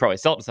you'd probably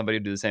sell it to somebody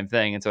who do the same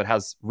thing. And so it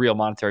has real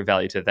monetary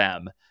value to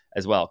them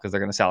as well, because they're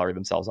going to salary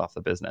themselves off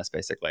the business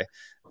basically.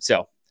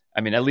 So,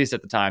 I mean, at least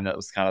at the time, that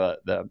was kind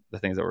of the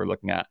things that we're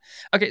looking at.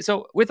 Okay.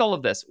 So with all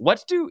of this,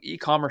 what do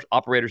e-commerce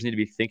operators need to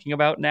be thinking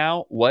about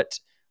now? What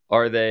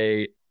are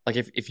they like,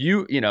 if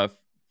you have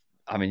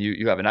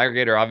an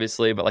aggregator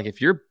obviously, but like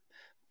if you're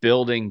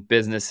building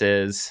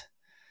businesses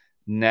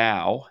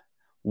now,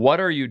 what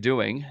are you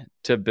doing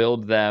to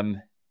build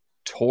them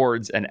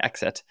towards an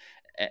exit?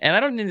 And I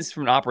don't mean this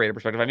from an operator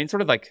perspective. I mean,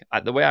 sort of like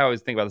the way I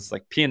always think about this is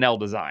like P&L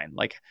design.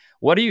 Like,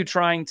 what are you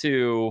trying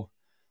to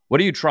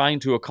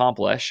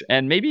accomplish?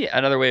 And maybe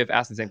another way of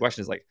asking the same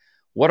question is like,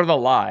 what are the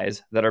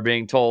lies that are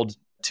being told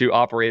to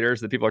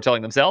operators that people are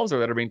telling themselves or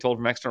that are being told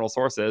from external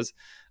sources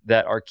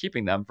that are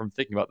keeping them from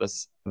thinking about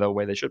this the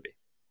way they should be?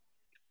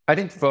 I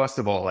think first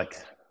of all, like,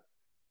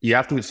 you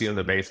have to assume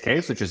the base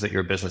case, which is that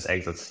your business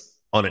exits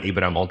on an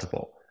EBITDA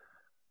multiple.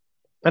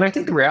 And I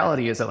think the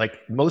reality is that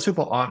like most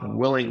people aren't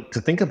willing to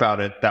think about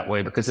it that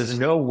way because there's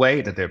no way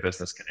that their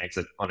business can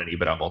exit on an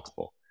EBITDA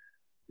multiple.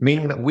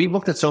 Meaning that we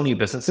looked at so many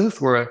businesses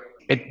where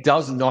it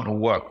does not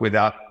work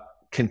without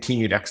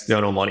continued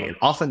external money. And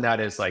often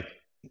that is like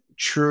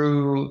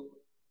true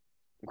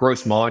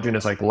gross margin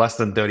is like less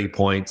than 30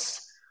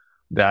 points,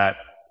 that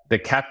the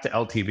cap to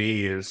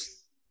LTV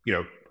is,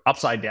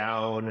 upside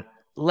down.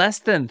 Less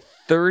than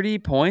 30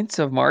 points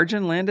of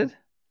margin landed?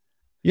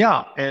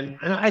 Yeah. And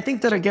I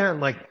think that, again,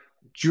 like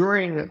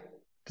during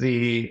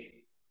the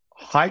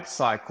hype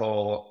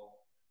cycle,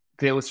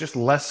 there was just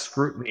less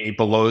scrutiny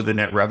below the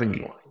net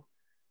revenue line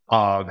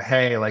of,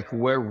 hey, like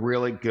we're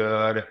really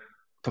good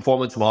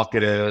performance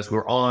marketers.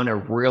 We're on a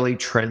really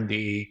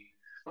trendy,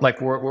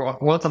 like we're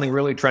on something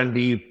really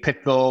trendy,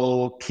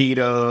 pickle,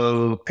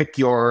 keto, pick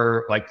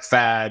your like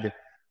fad,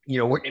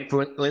 we're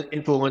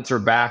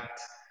influencer backed.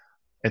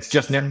 It's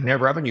just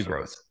net revenue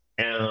growth.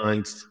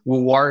 And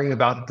we'll worry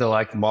about the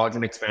like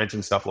margin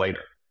expansion stuff later.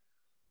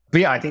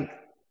 But yeah, I think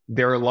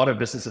there are a lot of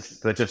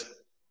businesses that just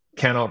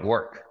cannot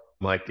work.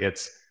 Like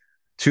it's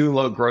too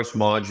low gross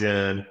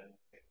margin.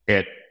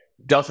 It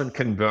doesn't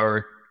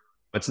convert.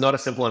 It's not a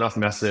simple enough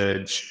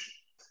message.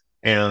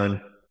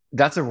 And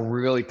that's a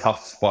really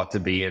tough spot to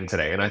be in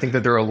today. And I think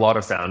that there are a lot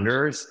of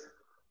founders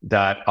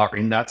that are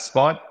in that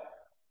spot.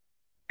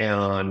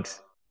 And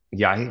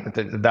yeah, I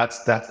think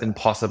that's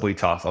impossibly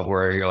tough of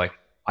where you're like,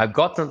 I've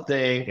got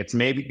something, it's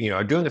maybe,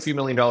 doing a few $1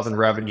 million in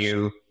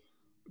revenue,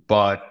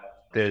 but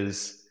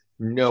there's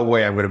no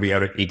way I'm going to be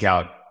able to eke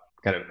out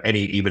kind of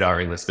any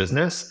EBITDA in this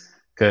business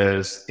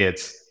because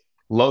it's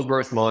low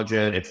gross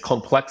margin. It's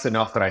complex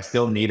enough that I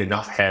still need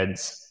enough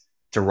heads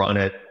to run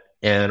it.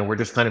 And we're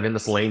just kind of in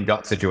this lame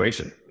duck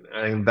situation.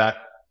 I think that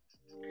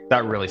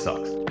really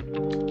sucks.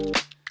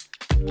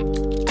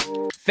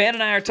 Van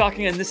and I are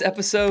talking in this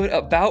episode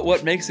about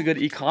what makes a good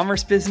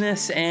e-commerce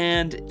business.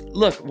 And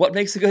look, what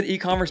makes a good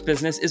e-commerce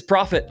business is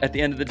profit at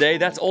the end of the day.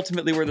 That's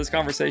ultimately where this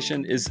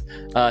conversation is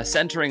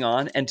centering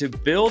on. And to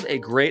build a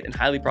great and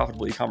highly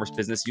profitable e-commerce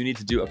business, you need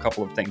to do a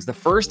couple of things. The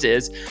first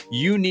is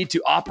you need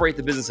to operate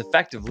the business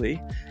effectively.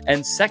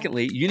 And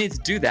secondly, you need to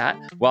do that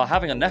while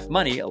having enough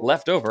money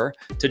left over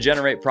to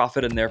generate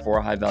profit and therefore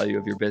a high value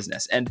of your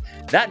business. And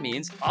that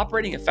means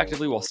operating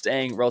effectively while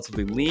staying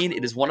relatively lean.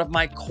 It is one of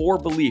my core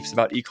beliefs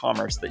about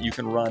e-commerce that you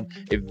can run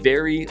a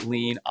very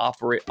lean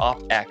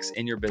OpEx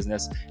in your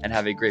business and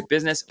have a great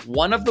business.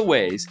 One of the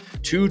ways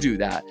to do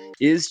that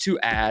is to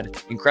add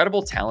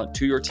incredible talent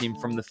to your team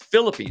from the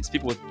Philippines,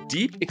 people with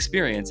deep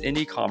experience in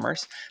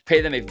e-commerce,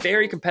 pay them a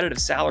very competitive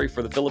salary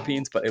for the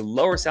Philippines, but a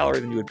lower salary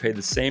than you would pay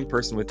the same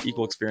person with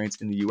equal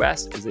experience in the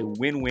US is a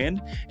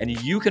win-win. And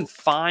you can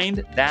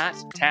find that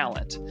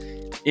talent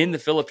in the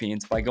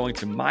Philippines by going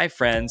to my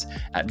friends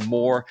at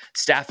More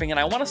Staffing. And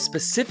I want to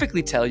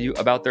specifically tell you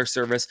about their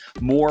service,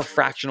 More Friends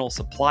fractional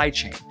supply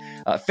chain.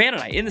 Fan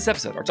and I, in this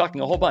episode, are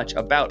talking a whole bunch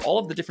about all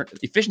of the different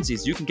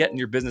efficiencies you can get in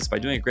your business by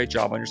doing a great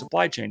job on your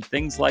supply chain.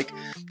 Things like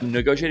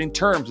negotiating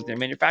terms with your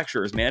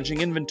manufacturers, managing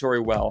inventory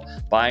well,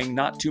 buying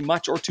not too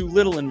much or too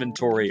little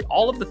inventory,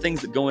 all of the things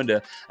that go into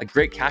a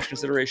great cash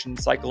consideration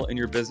cycle in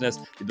your business,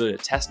 the ability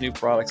to test new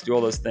products, do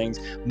all those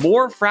things.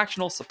 More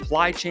Fractional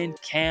Supply Chain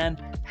can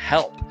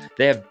help.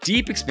 They have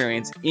deep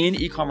experience in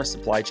e-commerce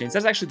supply chains.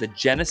 That's actually the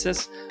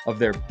genesis of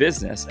their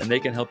business, and they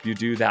can help you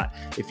do that.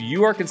 If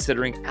you are considering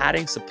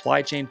adding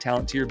supply chain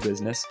talent to your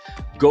business,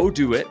 go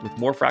do it with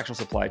More Fractional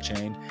Supply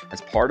Chain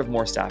as part of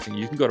More Staffing.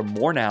 You can go to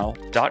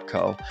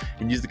morenow.co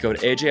and use the code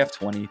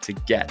AJF20 to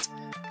get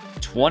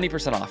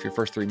 20% off your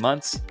first 3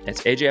 months.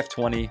 It's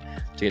AJF20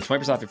 to get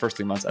 20% off your first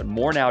 3 months at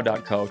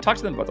morenow.co. Talk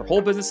to them about their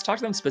whole business. Talk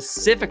to them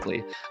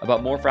specifically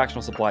about More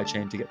Fractional Supply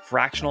Chain to get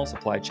fractional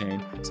supply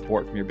chain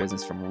support from your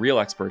business from real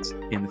experts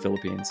in the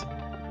Philippines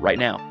right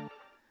now.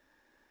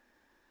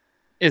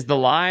 Is the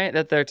lie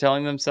that they're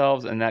telling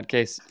themselves in that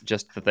case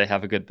just that they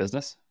have a good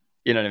business?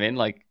 You know what I mean?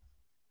 Like,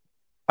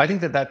 I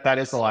think that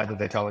is the lie that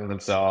they're telling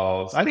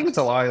themselves. I think it's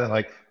a lie that,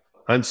 like,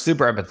 I'm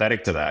super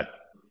empathetic to that.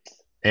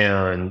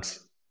 And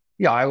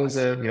yeah,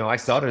 I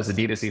started as a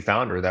D2C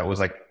founder that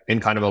was like in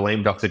kind of a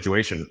lame duck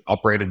situation,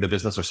 operated the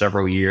business for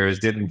several years,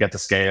 didn't get to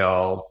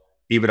scale,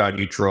 EBITDA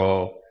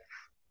neutral.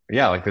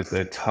 Yeah, like there's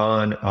a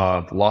ton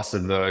of loss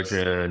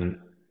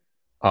aversion.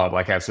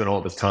 Like I've spent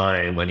all this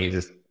time when you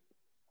just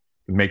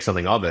make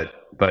something of it,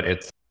 but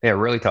it's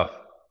really tough.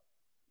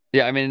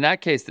 Yeah, I mean, in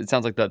that case, it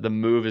sounds like the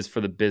move is for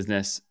the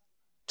business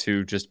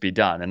to just be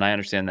done. And I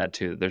understand that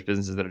too. There's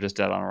businesses that are just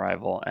dead on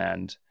arrival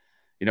and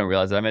you don't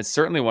realize that. I mean, it's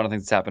certainly one of the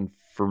things that's happened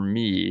for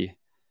me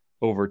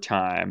over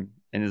time,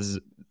 and this is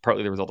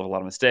partly the result of a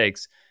lot of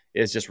mistakes,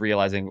 is just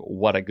realizing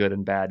what a good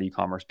and bad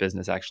e-commerce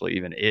business actually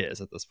even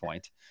is at this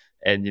point.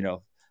 And,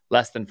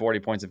 less than 40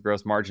 points of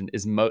gross margin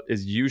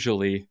is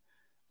usually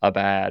a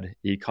bad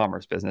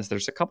e-commerce business.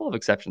 There's a couple of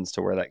exceptions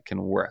to where that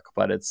can work,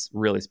 but it's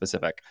really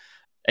specific.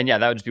 And yeah,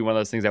 that would just be one of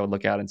those things I would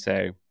look at and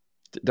say,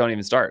 don't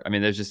even start. I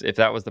mean, if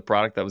that was the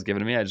product that was given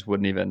to me, it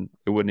wouldn't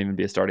even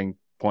be a starting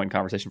point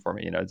conversation for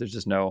me. There's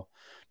just no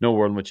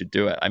world in which you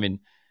do it. I mean,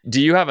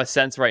 do you have a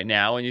sense right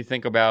now when you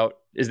think about,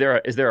 is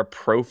there a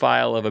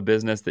profile of a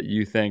business that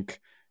you think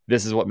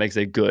this is what makes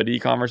a good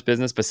e-commerce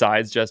business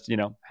besides just,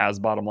 has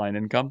bottom line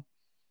income?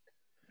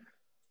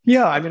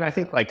 Yeah. I mean, I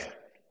think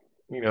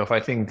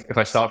if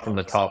I start from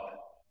the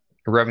top,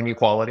 revenue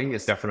quality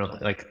is definitely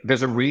like,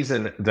 there's a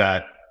reason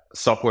that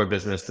software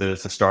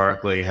businesses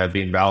historically have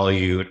been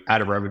valued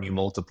at a revenue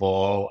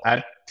multiple,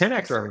 at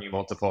 10x revenue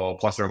multiple,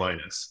 plus or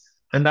minus.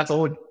 And that's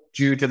all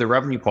due to the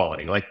revenue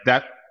quality. Like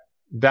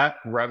that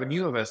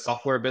revenue of a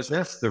software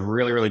business, the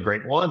really, really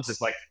great ones,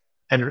 is like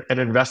an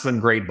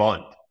investment grade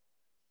bond,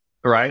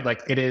 right?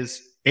 Like it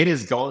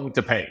is going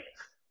to pay.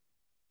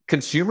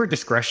 Consumer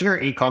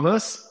discretionary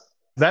e-commerce,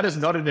 that is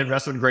not an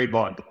investment grade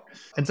bond.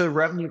 And so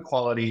revenue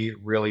quality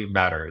really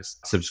matters.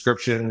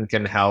 Subscription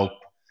can help,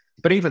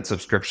 but even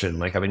subscription,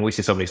 we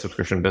see so many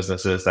subscription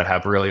businesses that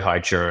have really high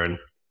churn.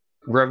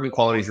 Revenue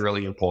quality is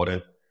really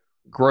important.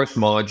 Gross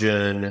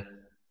margin,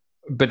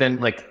 but then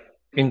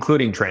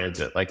including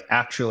transit,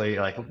 actually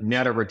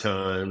net of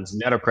returns,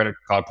 net of credit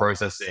card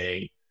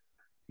processing.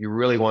 You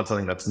really want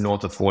something that's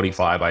north of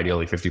 45,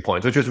 ideally 50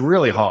 points, which is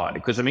really hard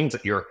because it means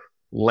that your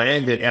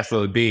landed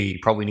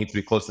FOB probably needs to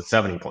be close to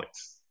 70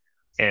 points.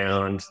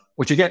 And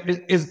which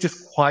again is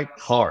just quite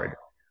hard.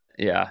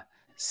 Yeah.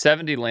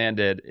 70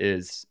 landed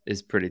is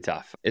pretty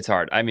tough. It's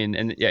hard. I mean,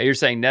 and yeah, you're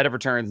saying net of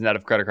returns, net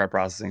of credit card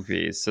processing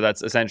fees. So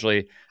that's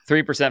essentially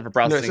 3% for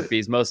processing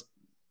fees.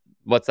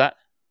 What's that?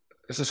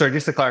 So sorry,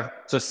 just to clarify.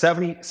 So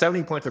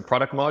 70 points of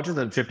product margin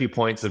and 50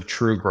 points of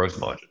true gross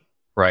margin,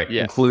 right?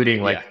 Yeah.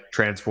 Including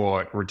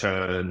transport,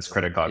 returns,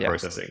 credit card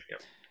processing.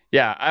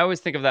 Yeah. I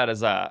always think of that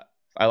as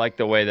I like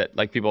the way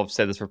that people have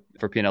said this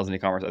for P&Ls in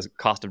e-commerce as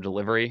cost of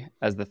delivery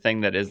as the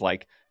thing that is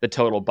the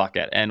total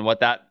bucket. And what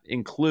that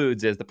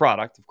includes is the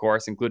product, of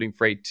course, including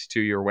freight to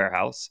your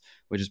warehouse,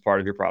 which is part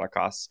of your product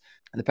costs,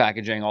 and the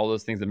packaging, all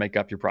those things that make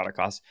up your product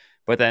costs.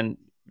 But then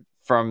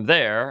from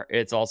there,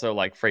 it's also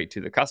freight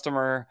to the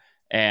customer,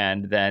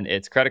 and then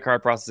it's credit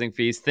card processing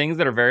fees, things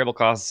that are variable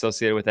costs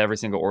associated with every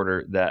single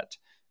order that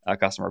a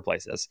customer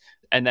places.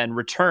 And then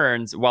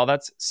returns, while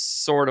that's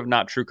sort of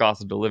not true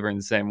cost of delivery in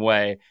the same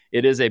way,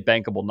 it is a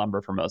bankable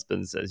number for most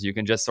businesses. You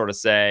can just sort of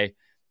say,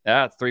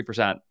 it's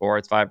 3% or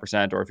it's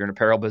 5%, or if you're an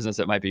apparel business,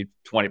 it might be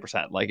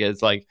 20%.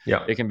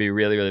 It can be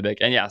really, really big.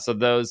 And so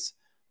those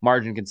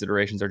margin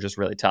considerations are just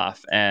really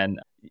tough. And,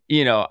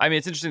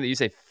 it's interesting that you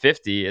say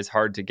 50 is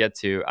hard to get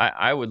to.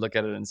 I would look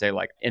at it and say,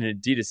 in a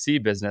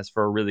D2C business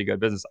for a really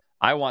good business,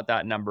 I want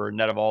that number,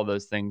 net of all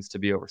those things, to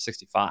be over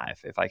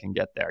 65 if I can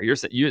get there.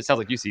 It sounds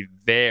like you see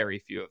very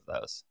few of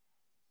those.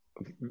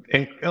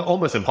 And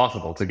almost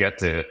impossible to get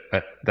to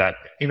that,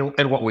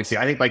 and what we see.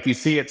 I think you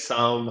see it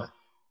some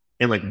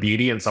in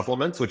beauty and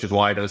supplements, which is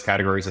why those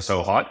categories are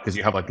so hot, because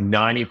you have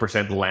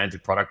 90%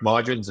 landed product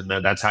margins, and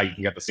then that's how you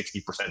can get the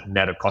 60%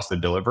 net of cost of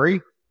delivery.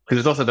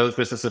 Because there's also those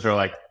businesses that are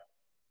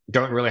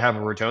don't really have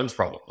a returns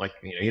problem. Like,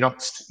 you're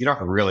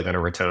not really going to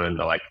return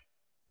the like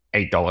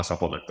 $8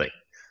 supplement thing.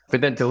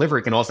 But then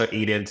delivery can also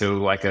eat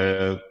into like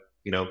a,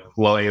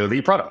 low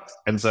AOV product.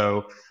 And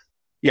so,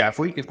 yeah, if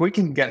we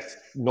can get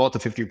north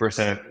of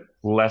 50%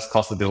 less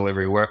cost of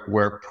delivery,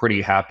 we're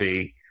pretty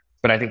happy.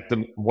 But I think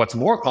what's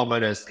more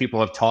common is people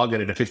have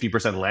targeted a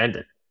 50%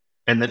 landed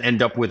and then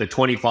end up with a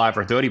 25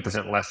 or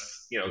 30%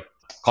 less,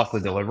 cost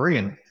of delivery.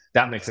 And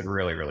that makes it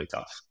really, really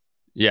tough.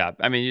 Yeah.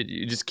 I mean,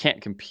 you just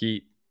can't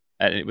compete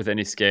with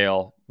any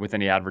scale, with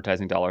any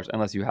advertising dollars,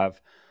 unless you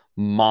have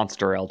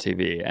monster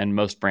LTV. And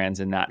most brands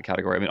in that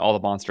category, I mean, all the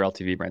monster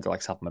LTV brands are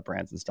like supplement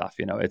brands and stuff.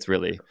 It's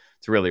really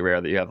rare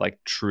that you have like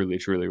truly,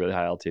 truly really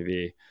high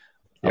LTV.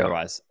 Yeah.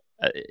 Otherwise,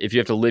 if you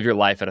have to live your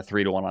life at a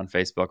 3-to-1 on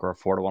Facebook or a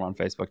 4-to-1 on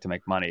Facebook to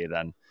make money,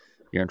 then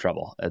you're in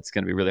trouble. It's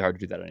going to be really hard to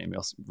do that on any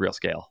real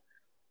scale.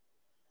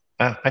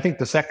 I think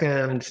the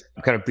second,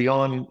 kind of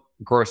beyond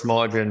gross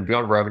margin,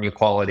 beyond revenue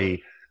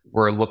quality,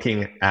 we're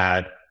looking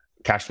at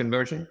cash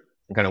conversion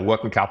and kind of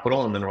working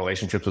capital and then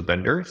relationships with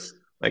vendors.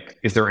 Like,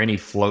 is there any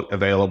float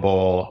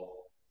available?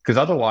 Because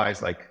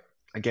otherwise, like,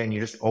 again,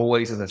 you're just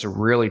always in this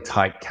really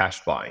tight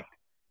cash bind,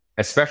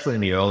 especially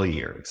in the early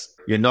years.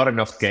 You're not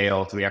enough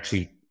scale to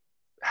actually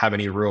have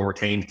any real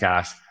retained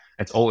cash.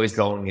 It's always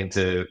going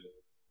into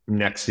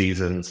next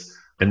season's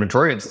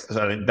inventory. And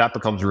so I think that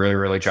becomes really,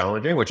 really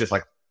challenging, which is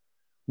like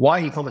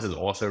why e-commerce is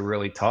also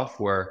really tough,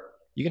 where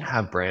you can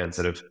have brands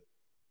that have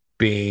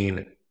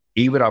been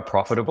EBITDA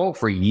profitable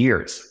for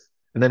years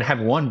and then have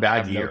one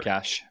bad year. No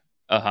cash.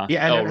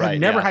 Yeah, and I've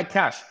never had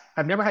cash.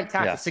 I've never had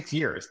cash for 6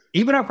 years.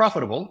 EBITDA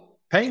profitable,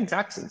 paying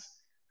taxes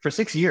for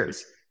 6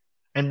 years.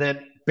 And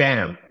then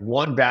bam,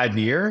 one bad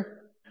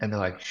year. And they're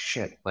like,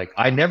 shit, like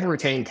I never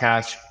retained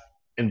cash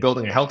in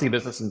building a healthy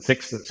business in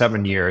 6 to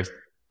 7 years.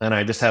 And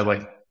I just had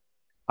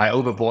I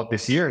overbought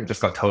this year and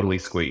just got totally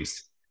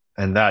squeezed.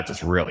 And that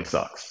just really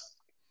sucks.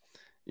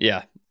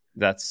 Yeah,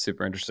 that's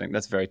super interesting.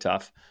 That's very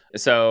tough.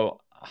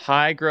 So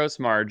high gross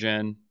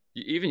margin,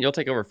 you'll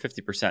take over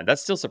 50%. That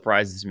still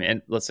surprises me.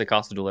 And let's say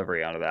cost of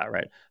delivery out of that,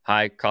 right?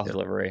 High cost of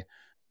delivery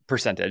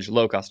percentage,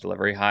 low cost of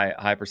delivery,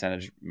 high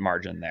percentage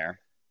margin there.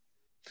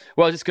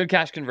 Well, just good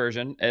cash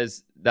conversion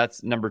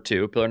that's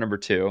pillar number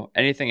 2.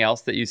 Anything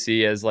else that you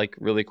see as like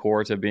really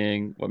core to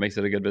being what makes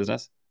it a good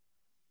business?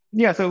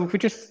 Yeah. So if we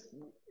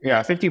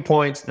 50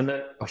 points, and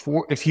then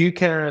if you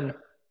can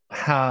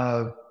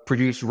have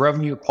produced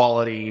revenue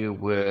quality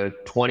with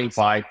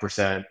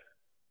 25%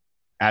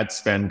 ad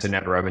spend to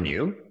net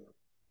revenue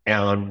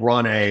and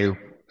run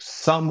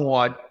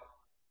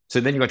so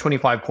then you got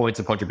 25 points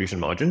of contribution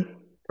margin,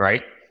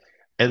 right?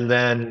 And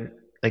then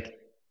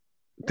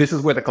this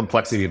is where the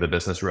complexity of the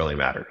business really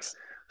matters.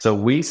 So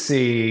we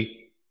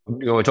see,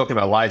 we're talking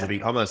about lies of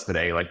e-commerce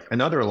today, like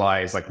another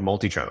lie is like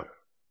multi-channel.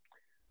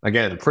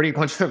 Again, pretty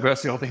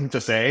controversial thing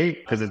to say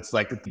because it's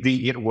like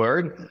the it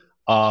word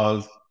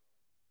of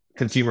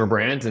consumer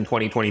brands in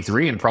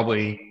 2023 and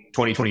probably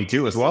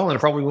 2022 as well. And it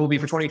probably will be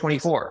for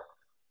 2024.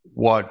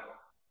 What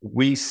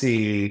we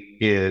see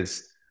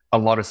is a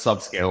lot of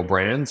subscale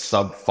brands,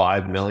 sub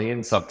 5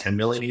 million, sub 10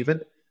 million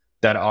even,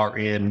 that are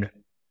in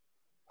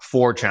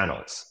 4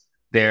 channels.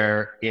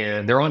 They're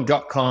on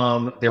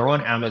 .com, they're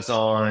on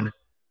Amazon,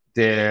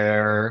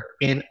 they're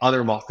in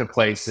other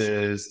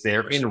marketplaces,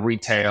 they're in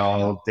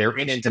retail, they're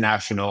in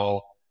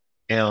international,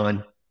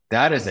 and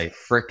that is a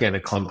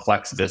freaking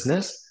complex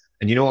business.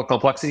 And you know what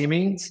complexity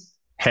means?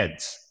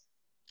 Heads.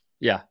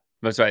 Yeah,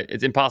 that's right.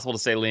 It's impossible to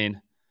say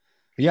lean.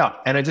 Yeah,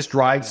 and it just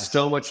drives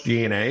so much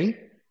G&A.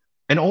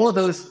 And all of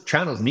those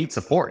channels need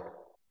support.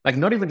 Like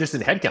not even just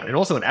in headcount, and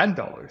also in ad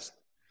dollars.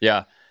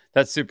 Yeah,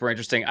 that's super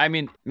interesting. I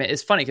mean,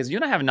 it's funny because you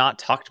and I have not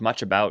talked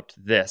much about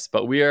this,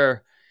 but we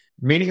are...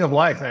 Meaning of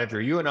life,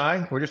 Andrew. You and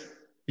I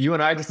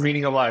just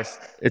meaning of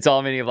life. It's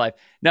all meaning of life.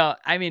 No,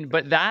 I mean,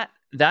 but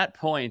that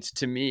point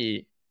to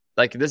me,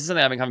 like this is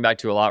something I've been coming back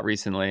to a lot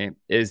recently,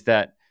 is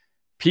that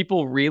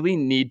people really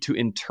need to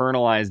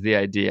internalize the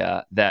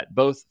idea that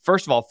both,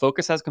 first of all,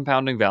 focus has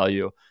compounding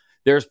value.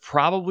 There's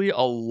probably a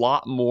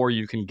lot more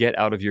you can get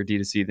out of your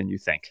D2C than you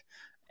think.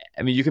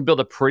 I mean, you can build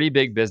a pretty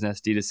big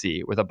business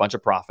D2C with a bunch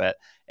of profit.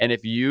 And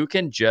if you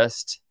can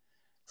just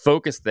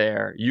focus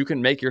there, you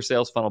can make your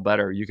sales funnel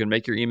better. You can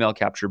make your email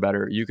capture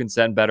better. You can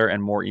send better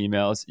and more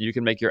emails. You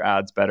can make your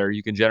ads better.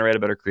 You can generate a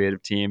better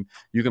creative team.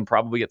 You can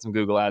probably get some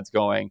Google ads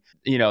going.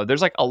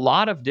 There's like a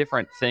lot of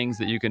different things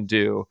that you can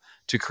do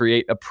to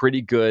create a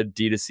pretty good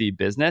D2C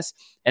business.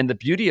 And the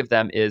beauty of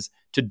them is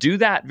to do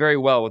that very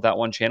well with that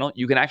one channel,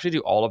 you can actually do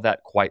all of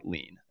that quite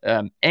lean.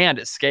 And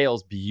it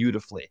scales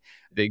beautifully.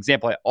 The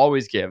example I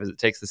always give is it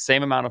takes the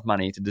same amount of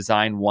money to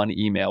design one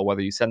email,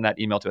 whether you send that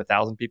email to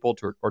 1,000 people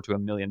or to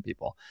 1 million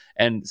people.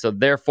 And so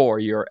therefore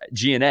your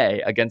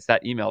G&A against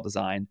that email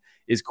design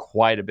is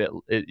quite a bit,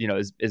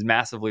 is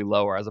massively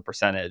lower as a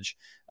percentage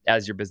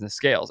as your business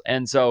scales.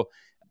 And so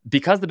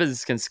because the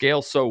business can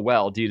scale so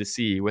well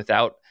D2C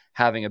without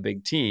having a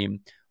big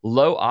team,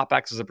 low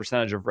OpEx as a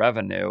percentage of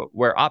revenue,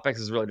 where OpEx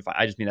is really defined,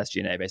 I just mean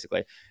SG&A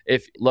basically.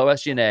 If low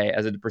SG&A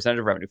as a percentage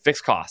of revenue,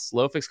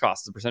 low fixed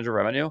costs as a percentage of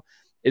revenue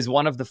is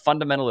one of the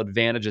fundamental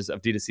advantages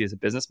of D2C as a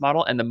business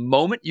model. And the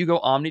moment you go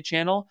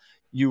omni-channel,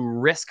 you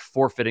risk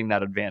forfeiting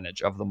that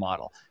advantage of the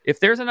model. If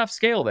there's enough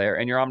scale there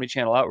in your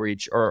omni-channel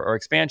outreach or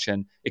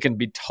expansion, it can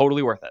be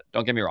totally worth it.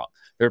 Don't get me wrong.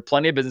 There are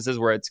plenty of businesses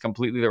where it's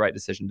completely the right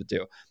decision to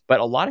do. But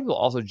a lot of people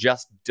also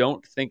just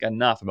don't think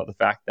enough about the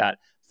fact that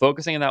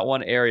focusing in that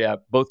one area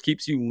both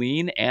keeps you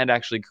lean and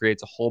actually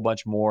creates a whole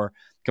bunch more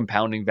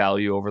compounding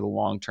value over the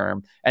long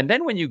term. And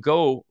then when you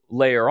go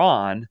layer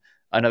on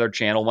another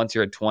channel, once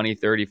you're at 20,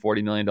 30,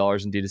 $40 million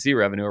in D2C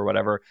revenue or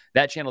whatever,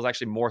 that channel is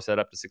actually more set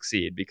up to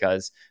succeed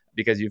because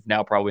you've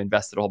now probably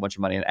invested a whole bunch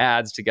of money in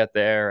ads to get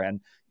there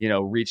and,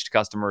 reached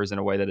customers in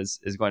a way that is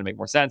going to make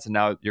more sense. And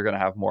now you're going to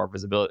have more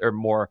visibility or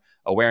more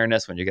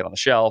awareness when you get on the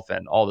shelf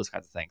and all those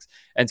kinds of things.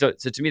 And so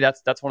to me,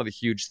 that's one of the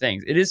huge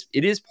things. It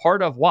is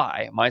part of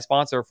why my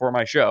sponsor for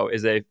my show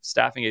is a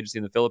staffing agency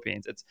in the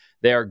Philippines.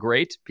 They are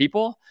great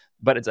people,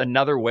 but it's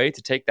another way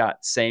to take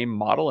that same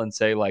model and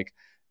say, like,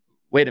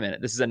 wait a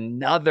minute, this is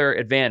another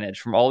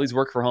advantage from all these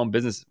work from home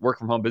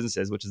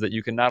businesses, which is that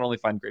you can not only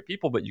find great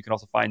people, but you can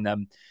also find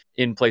them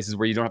in places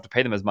where you don't have to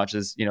pay them as much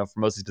as, for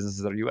most of these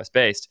businesses that are US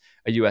based,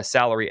 a US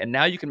salary. And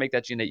now you can make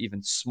that G&A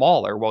even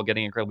smaller while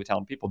getting incredibly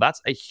talented people.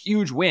 That's a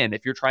huge win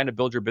if you're trying to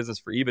build your business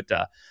for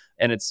EBITDA.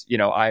 And it's,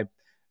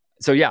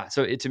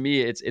 to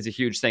me, it's a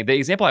huge thing. The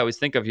example I always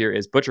think of here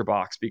is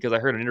ButcherBox, because I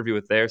heard an interview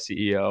with their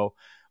CEO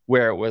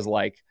where it was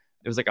like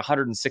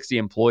 160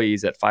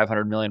 employees at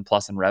 500 million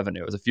plus in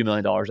revenue. It was a few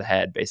 $1 million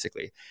ahead,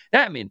 basically.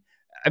 I mean,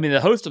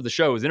 the host of the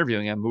show was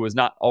interviewing him, who was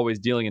not always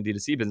dealing in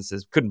D2C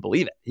businesses, couldn't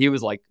believe it. He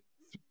was like,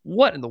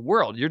 what in the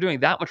world? You're doing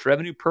that much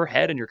revenue per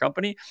head in your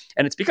company?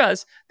 And it's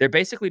because they're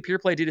basically pure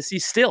play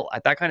D2C still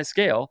at that kind of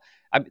scale.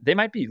 They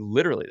might be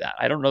literally that.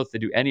 I don't know if they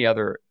do any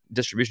other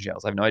distribution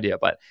channels. I have no idea,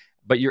 but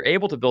you're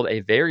able to build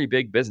a very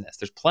big business.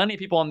 There's plenty of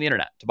people on the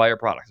internet to buy your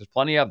products. There's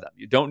plenty of them.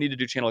 You don't need to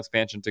do channel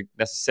expansion to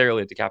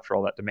necessarily to capture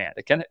all that demand.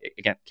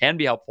 It can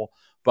be helpful,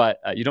 but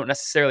you don't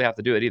necessarily have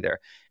to do it either.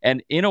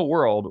 And in a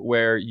world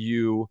where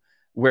you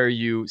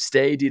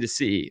stay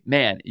D2C,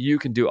 man, you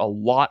can do a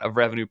lot of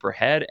revenue per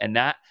head, and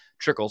that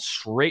trickles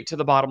straight to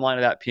the bottom line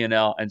of that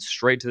P&L and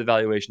straight to the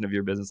valuation of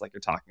your business, like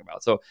you're talking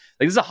about. So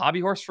this is a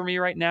hobby horse for me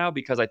right now,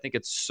 because I think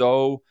it's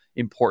so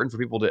important for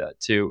people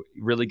to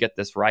really get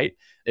this right,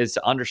 is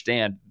to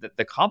understand that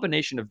the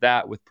combination of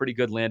that with pretty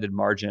good landed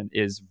margin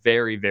is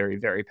very, very,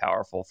 very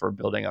powerful for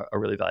building a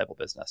really valuable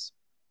business.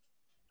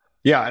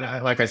 Yeah,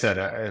 and like I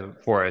said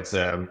before, it's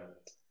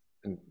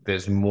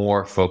there's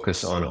more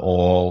focus on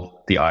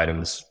all the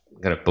items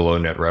kind of below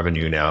net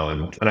revenue now,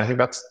 and I think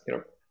that's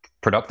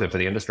productive for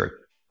the industry.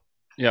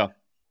 Yeah.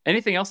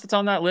 Anything else that's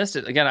on that list?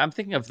 Again, I'm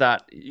thinking of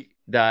that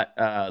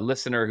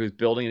listener who's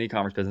building an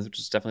e-commerce business, which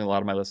is definitely a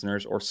lot of my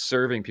listeners, or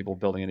serving people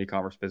building an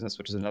e-commerce business,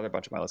 which is another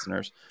bunch of my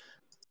listeners,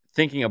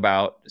 thinking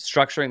about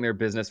structuring their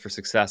business for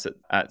success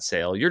at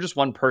sale. You're just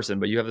one person,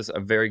 but you have a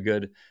very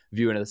good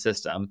view into the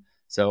system.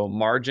 So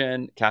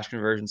margin, cash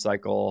conversion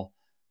cycle,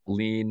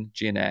 lean,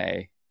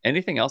 G&A.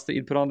 Anything else that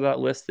you'd put onto that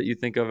list that you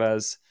think of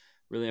as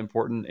really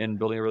important in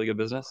building a really good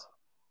business?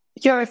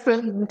 Yeah,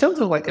 in terms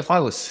of if I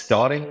was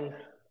starting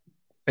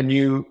a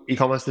new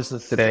e-commerce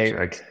business today,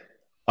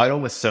 I'd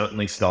almost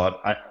certainly start.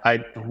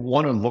 I'd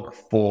want to look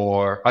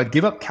for. I'd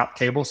give up cap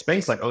table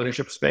space, like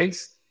ownership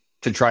space,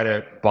 to try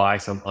to buy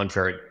some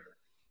unfair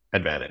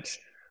advantage.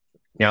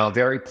 Now, a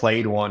very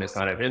played one is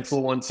kind of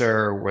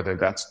influencer, whether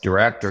that's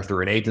direct or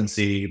through an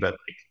agency. But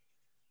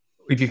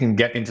if you can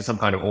get into some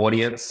kind of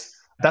audience,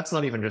 that's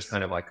not even just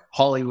kind of like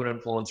Hollywood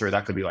influencer.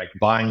 That could be like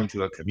buying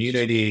into a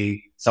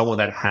community, someone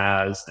that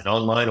has an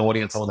online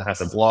audience, someone that has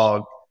a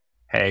blog.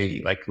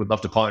 Hey, we'd love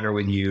to partner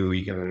with you.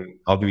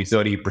 I'll give you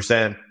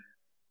 30%,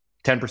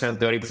 10%,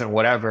 30%,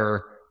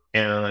 whatever.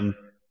 And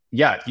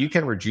yeah, you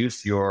can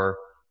reduce your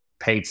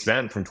paid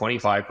spend from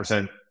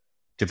 25%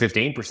 to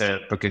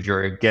 15% because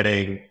you're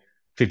getting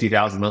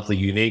 50,000 monthly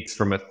uniques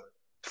from a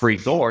free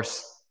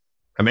source.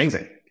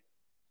 Amazing.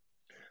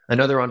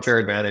 Another unfair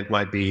advantage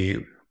might be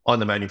on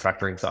the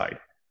manufacturing side.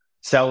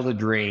 Sell the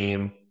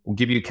dream. We'll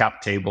give you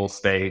cap table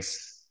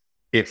space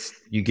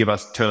if you give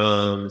us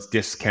terms,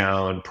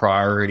 discount,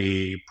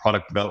 priority,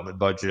 product development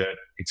budget,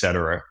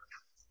 etc.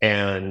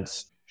 And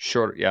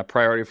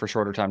priority for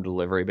shorter time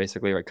delivery,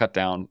 basically, right? Cut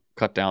down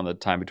the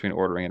time between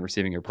ordering and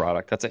receiving your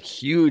product. That's a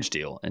huge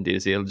deal in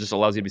D2C. It just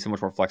allows you to be so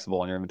much more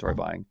flexible on your inventory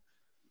buying.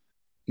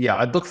 Yeah,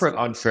 I'd look for an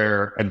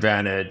unfair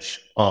advantage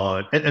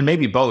on, and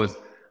maybe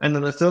both. And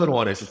then the third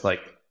one is just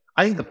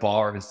I think the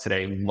bar is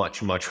today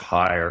much, much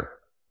higher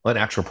on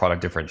actual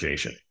product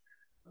differentiation.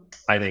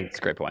 I think that's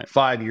a great point.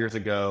 5 years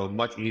ago,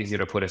 much easier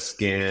to put a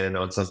skin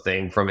on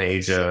something from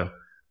Asia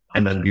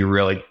and then be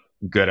really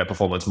good at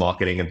performance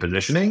marketing and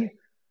positioning.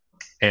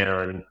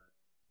 And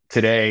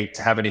today,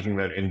 to have anything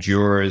that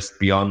endures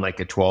beyond a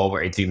 12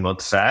 or 18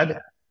 month fad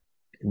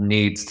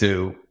needs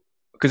to,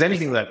 because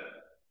anything that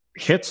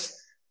hits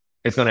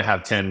is going to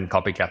have 10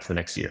 copycats the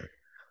next year.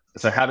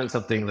 So having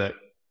something that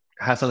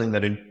has something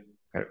that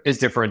is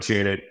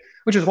differentiated,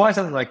 which is why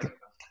something like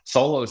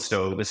Solo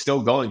Stove is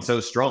still going so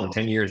strong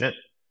 10 years in.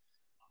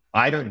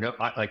 I don't know.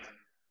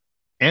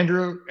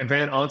 Andrew and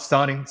Van aren't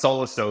starting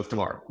Solo Stove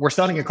tomorrow. We're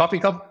starting a coffee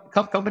cup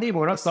company, but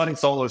we're not starting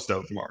Solo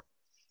Stove tomorrow.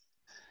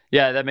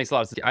 Yeah, that makes a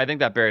lot of sense. I think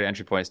that barrier to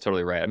entry point is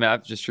totally right. I mean,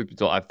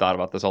 I've thought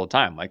about this all the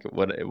time. Like,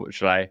 what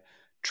should I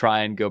try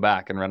and go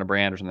back and run a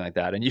brand or something like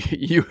that? And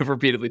you have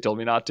repeatedly told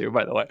me not to,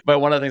 by the way. But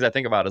one of the things I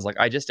think about is like,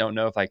 I just don't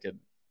know if I could.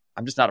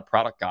 I'm just not a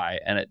product guy,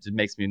 and it just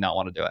makes me not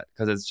want to do it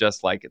because it's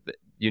just like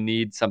you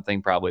need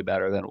something probably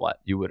better than what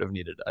you would have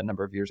needed a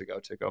number of years ago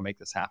to go make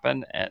this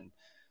happen. And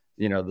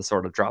the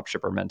sort of drop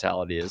shipper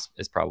mentality is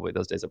probably,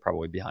 those days are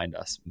probably behind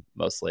us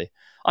mostly,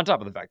 on top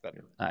of the fact that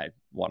I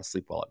want to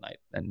sleep well at night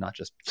and not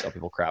just sell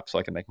people crap so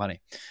I can make money.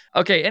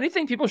 Okay.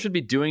 Anything people should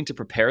be doing to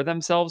prepare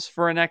themselves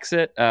for an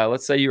exit?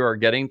 Let's say you are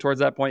getting towards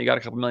that point. You got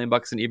a couple $1 million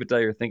in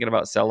EBITDA. You're thinking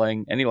about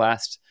selling. Any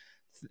last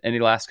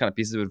kind of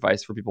pieces of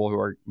advice for people who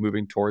are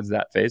moving towards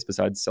that phase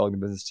besides selling the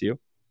business to you?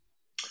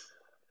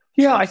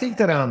 Yeah, I think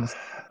that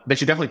they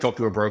should definitely talk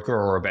to a broker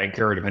or a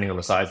banker, depending on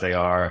the size they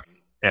are,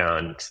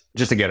 and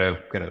just to get a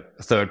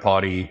third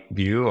party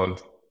view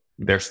of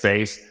their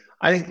space.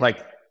 I think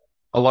like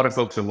a lot of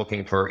folks are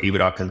looking for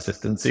EBITDA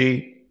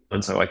consistency.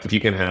 And so like if you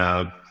can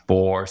have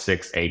 4,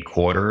 6, 8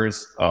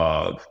 quarters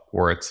of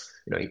where it's,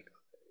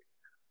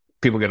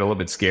 people get a little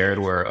bit scared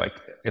where like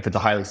if it's a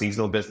highly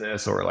seasonal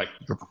business or like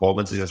your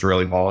performance is just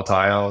really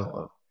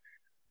volatile,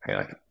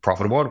 like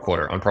profitable one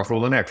quarter,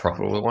 unprofitable the next,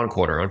 profitable one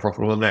quarter,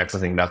 unprofitable the next. I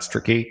think that's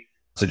tricky.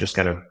 So just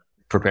kind of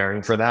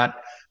preparing for that.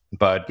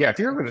 But yeah, if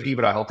you're an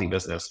EBITDA healthy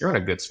business, you're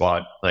in a good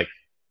spot. Like,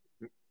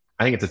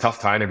 I think it's a tough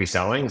time to be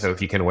selling. So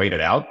if you can wait it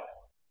out,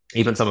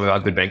 even some of our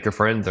good banker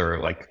friends are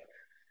like,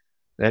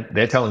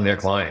 they're telling their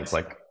clients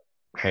like,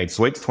 hey, just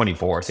wait to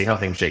 24, see how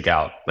things shake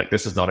out. Like,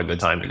 this is not a good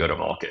time to go to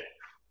market.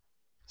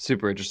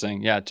 Super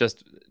interesting. Yeah,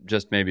 just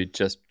maybe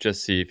just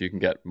see if you can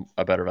get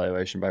a better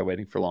valuation by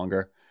waiting for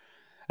longer,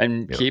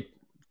 and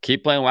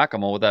keep playing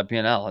whack-a-mole with that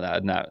P&L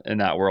in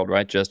that world,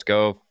 right? Just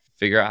go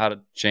figure out how to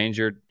change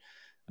your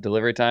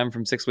delivery time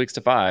from 6 weeks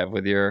to 5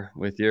 with your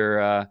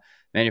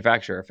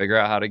manufacturer. Figure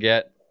out how to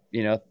get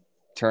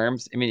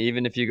terms. I mean,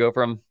 even if you go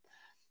from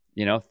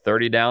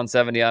 30 down,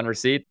 70 on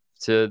receipt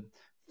to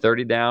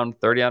 30 down,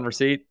 30 on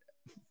receipt,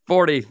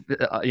 40,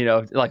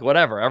 like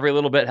whatever, every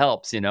little bit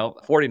helps,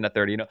 40 to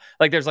 30,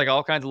 like there's like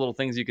all kinds of little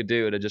things you could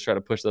do to just try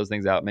to push those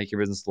things out, make your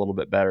business a little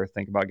bit better,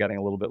 think about getting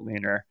a little bit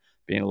leaner,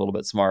 being a little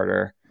bit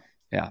smarter.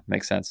 Yeah,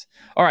 makes sense.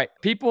 All right.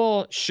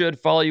 People should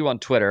follow you on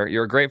Twitter.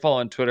 You're a great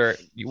follow on Twitter.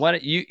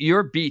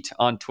 Your beat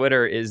on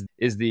Twitter is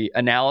the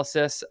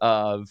analysis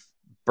of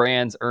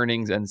brands,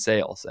 earnings, and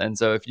sales. And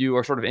so if you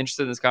are sort of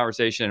interested in this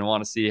conversation and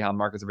want to see how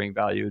markets are being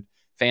valued,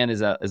 Fan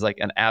is like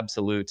an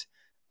absolute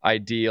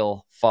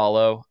ideal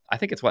follow. I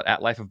think it's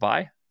at Life of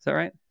Buy. Is that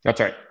right? That's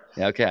right.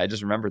 Yeah, okay. I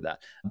just remembered that.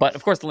 But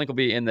of course, the link will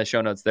be in the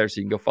show notes there,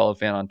 so you can go follow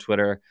Fan on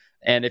Twitter.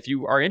 And if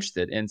you are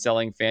interested in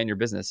selling Fan your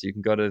business, you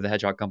can go to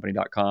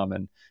thehedgehogcompany.com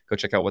and go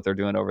check out what they're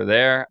doing over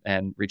there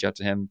and reach out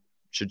to him.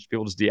 Should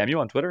people just DM you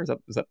on Twitter? Is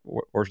that,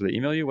 or should they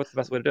email you? What's the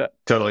best way to do it?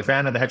 Totally.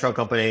 Fan at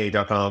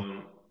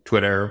thehedgehogcompany.com,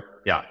 Twitter.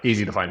 Yeah,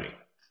 easy to find me.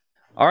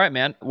 All right,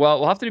 man. Well,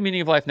 we'll have to do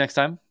Meaning of Life next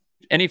time.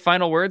 Any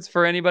final words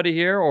for anybody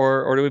here,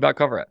 or do we about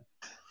cover it?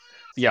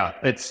 Yeah,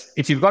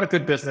 if you've got a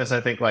good business,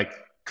 I think like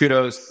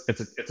kudos.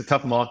 It's a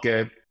tough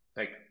market.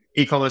 Like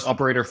e-commerce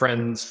operator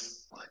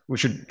friends, we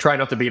should try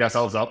not to beat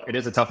ourselves up. It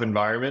is a tough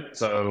environment.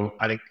 So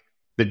I think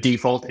the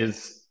default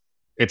is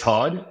it's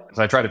hard.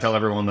 So I try to tell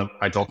everyone that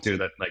I talk to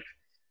that like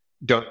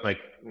don't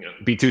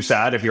be too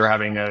sad if you're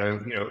having a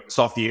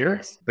soft year.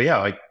 But yeah,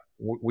 like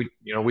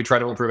we try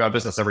to improve our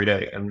business every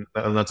day, and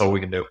that's all we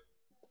can do.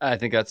 I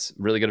think that's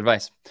really good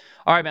advice.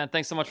 All right, man.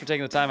 Thanks so much for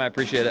taking the time. I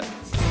appreciate it.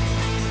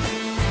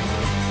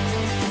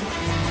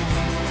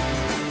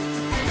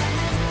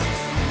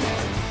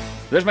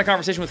 There's my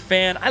conversation with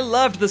Fan. I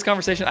loved this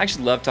conversation. I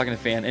actually love talking to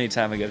Fan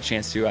anytime I get a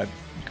chance to. You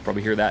can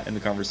probably hear that in the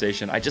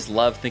conversation. I just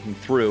love thinking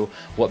through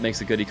what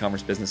makes a good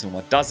e-commerce business and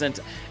what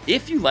doesn't.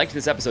 If you liked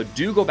this episode,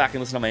 do go back and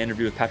listen to my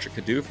interview with Patrick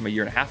Cadieux from a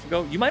year and a half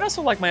ago. You might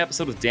also like my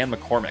episode with Dan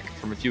McCormick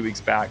from a few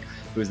weeks back,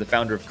 who is the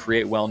founder of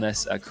Create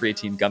Wellness, a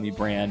creatine gummy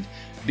brand.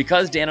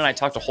 Because Dan and I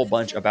talked a whole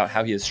bunch about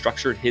how he has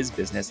structured his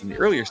business in the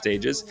earlier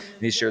stages,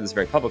 and he's shared this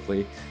very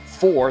publicly,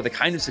 for the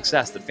kind of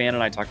success that Fan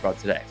and I talked about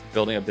today,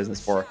 building a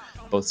business for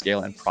both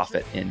scale and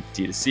profit in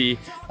D2C.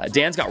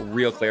 Dan's got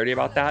real clarity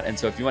about that. And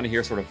so if you want to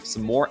hear sort of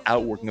some more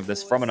outworking of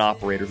this from an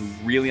operator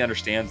who really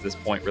understands this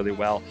point really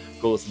well,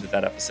 go listen to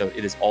that episode.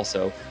 It is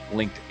also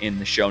linked in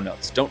the show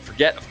notes. Don't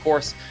forget, of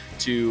course,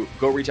 to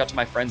go reach out to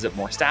my friends at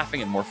More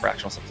Staffing and More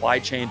Fractional Supply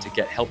Chain to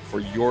get help for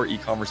your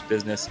e-commerce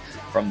business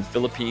from the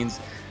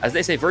Philippines. As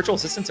they say, virtual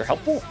assistants are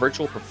helpful.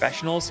 Virtual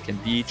professionals can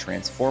be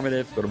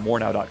transformative. Go to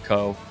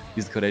morenow.co.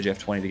 Use the code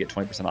AJF20 to get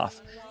 20%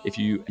 off if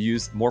you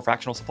use More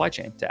Fractional Supply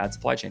Chain to add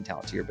supply chain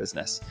talent to your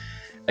business.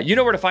 You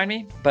know where to find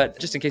me, but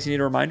just in case you need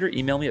a reminder,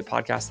 email me at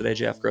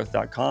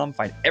podcast@ajfgrowth.com.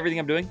 Find everything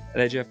I'm doing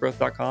at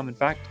ajfgrowth.com. In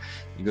fact,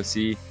 you can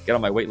go get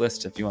on my wait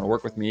list if you want to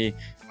work with me,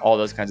 all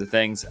those kinds of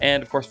things.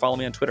 And of course, follow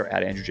me on Twitter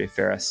at Andrew J.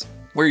 Ferris,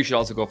 where you should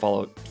also go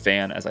follow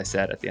Fan, as I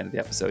said at the end of the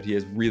episode. He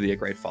is really a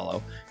great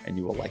follow and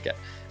you will like it.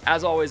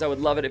 As always, I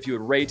would love it if you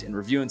would rate and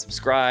review and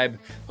subscribe.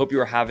 Hope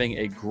you are having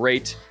a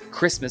great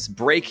Christmas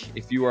break.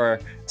 If you are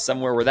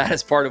somewhere where that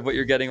is part of what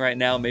you're getting right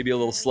now, maybe a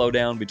little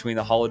slowdown between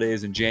the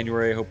holidays and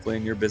January, hopefully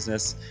in your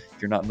business,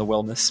 if you're not in the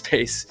wellness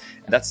space.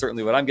 And that's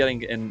certainly what I'm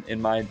getting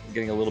in my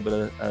getting a little bit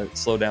of a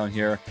slowdown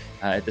here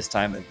at this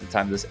time, at the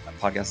time this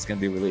podcast is going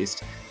to be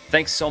released.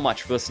 Thanks so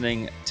much for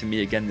listening to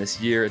me again this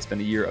year. It's been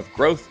a year of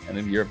growth and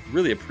a year of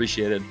really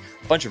appreciated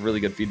a bunch of really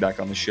good feedback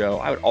on the show.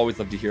 I would always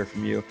love to hear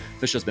from you. If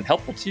this show's been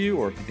helpful to you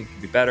or if you think it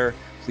could be better,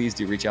 please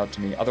do reach out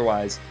to me.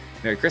 Otherwise,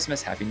 Merry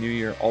Christmas, Happy New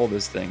Year, all of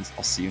those things.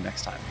 I'll see you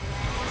next time.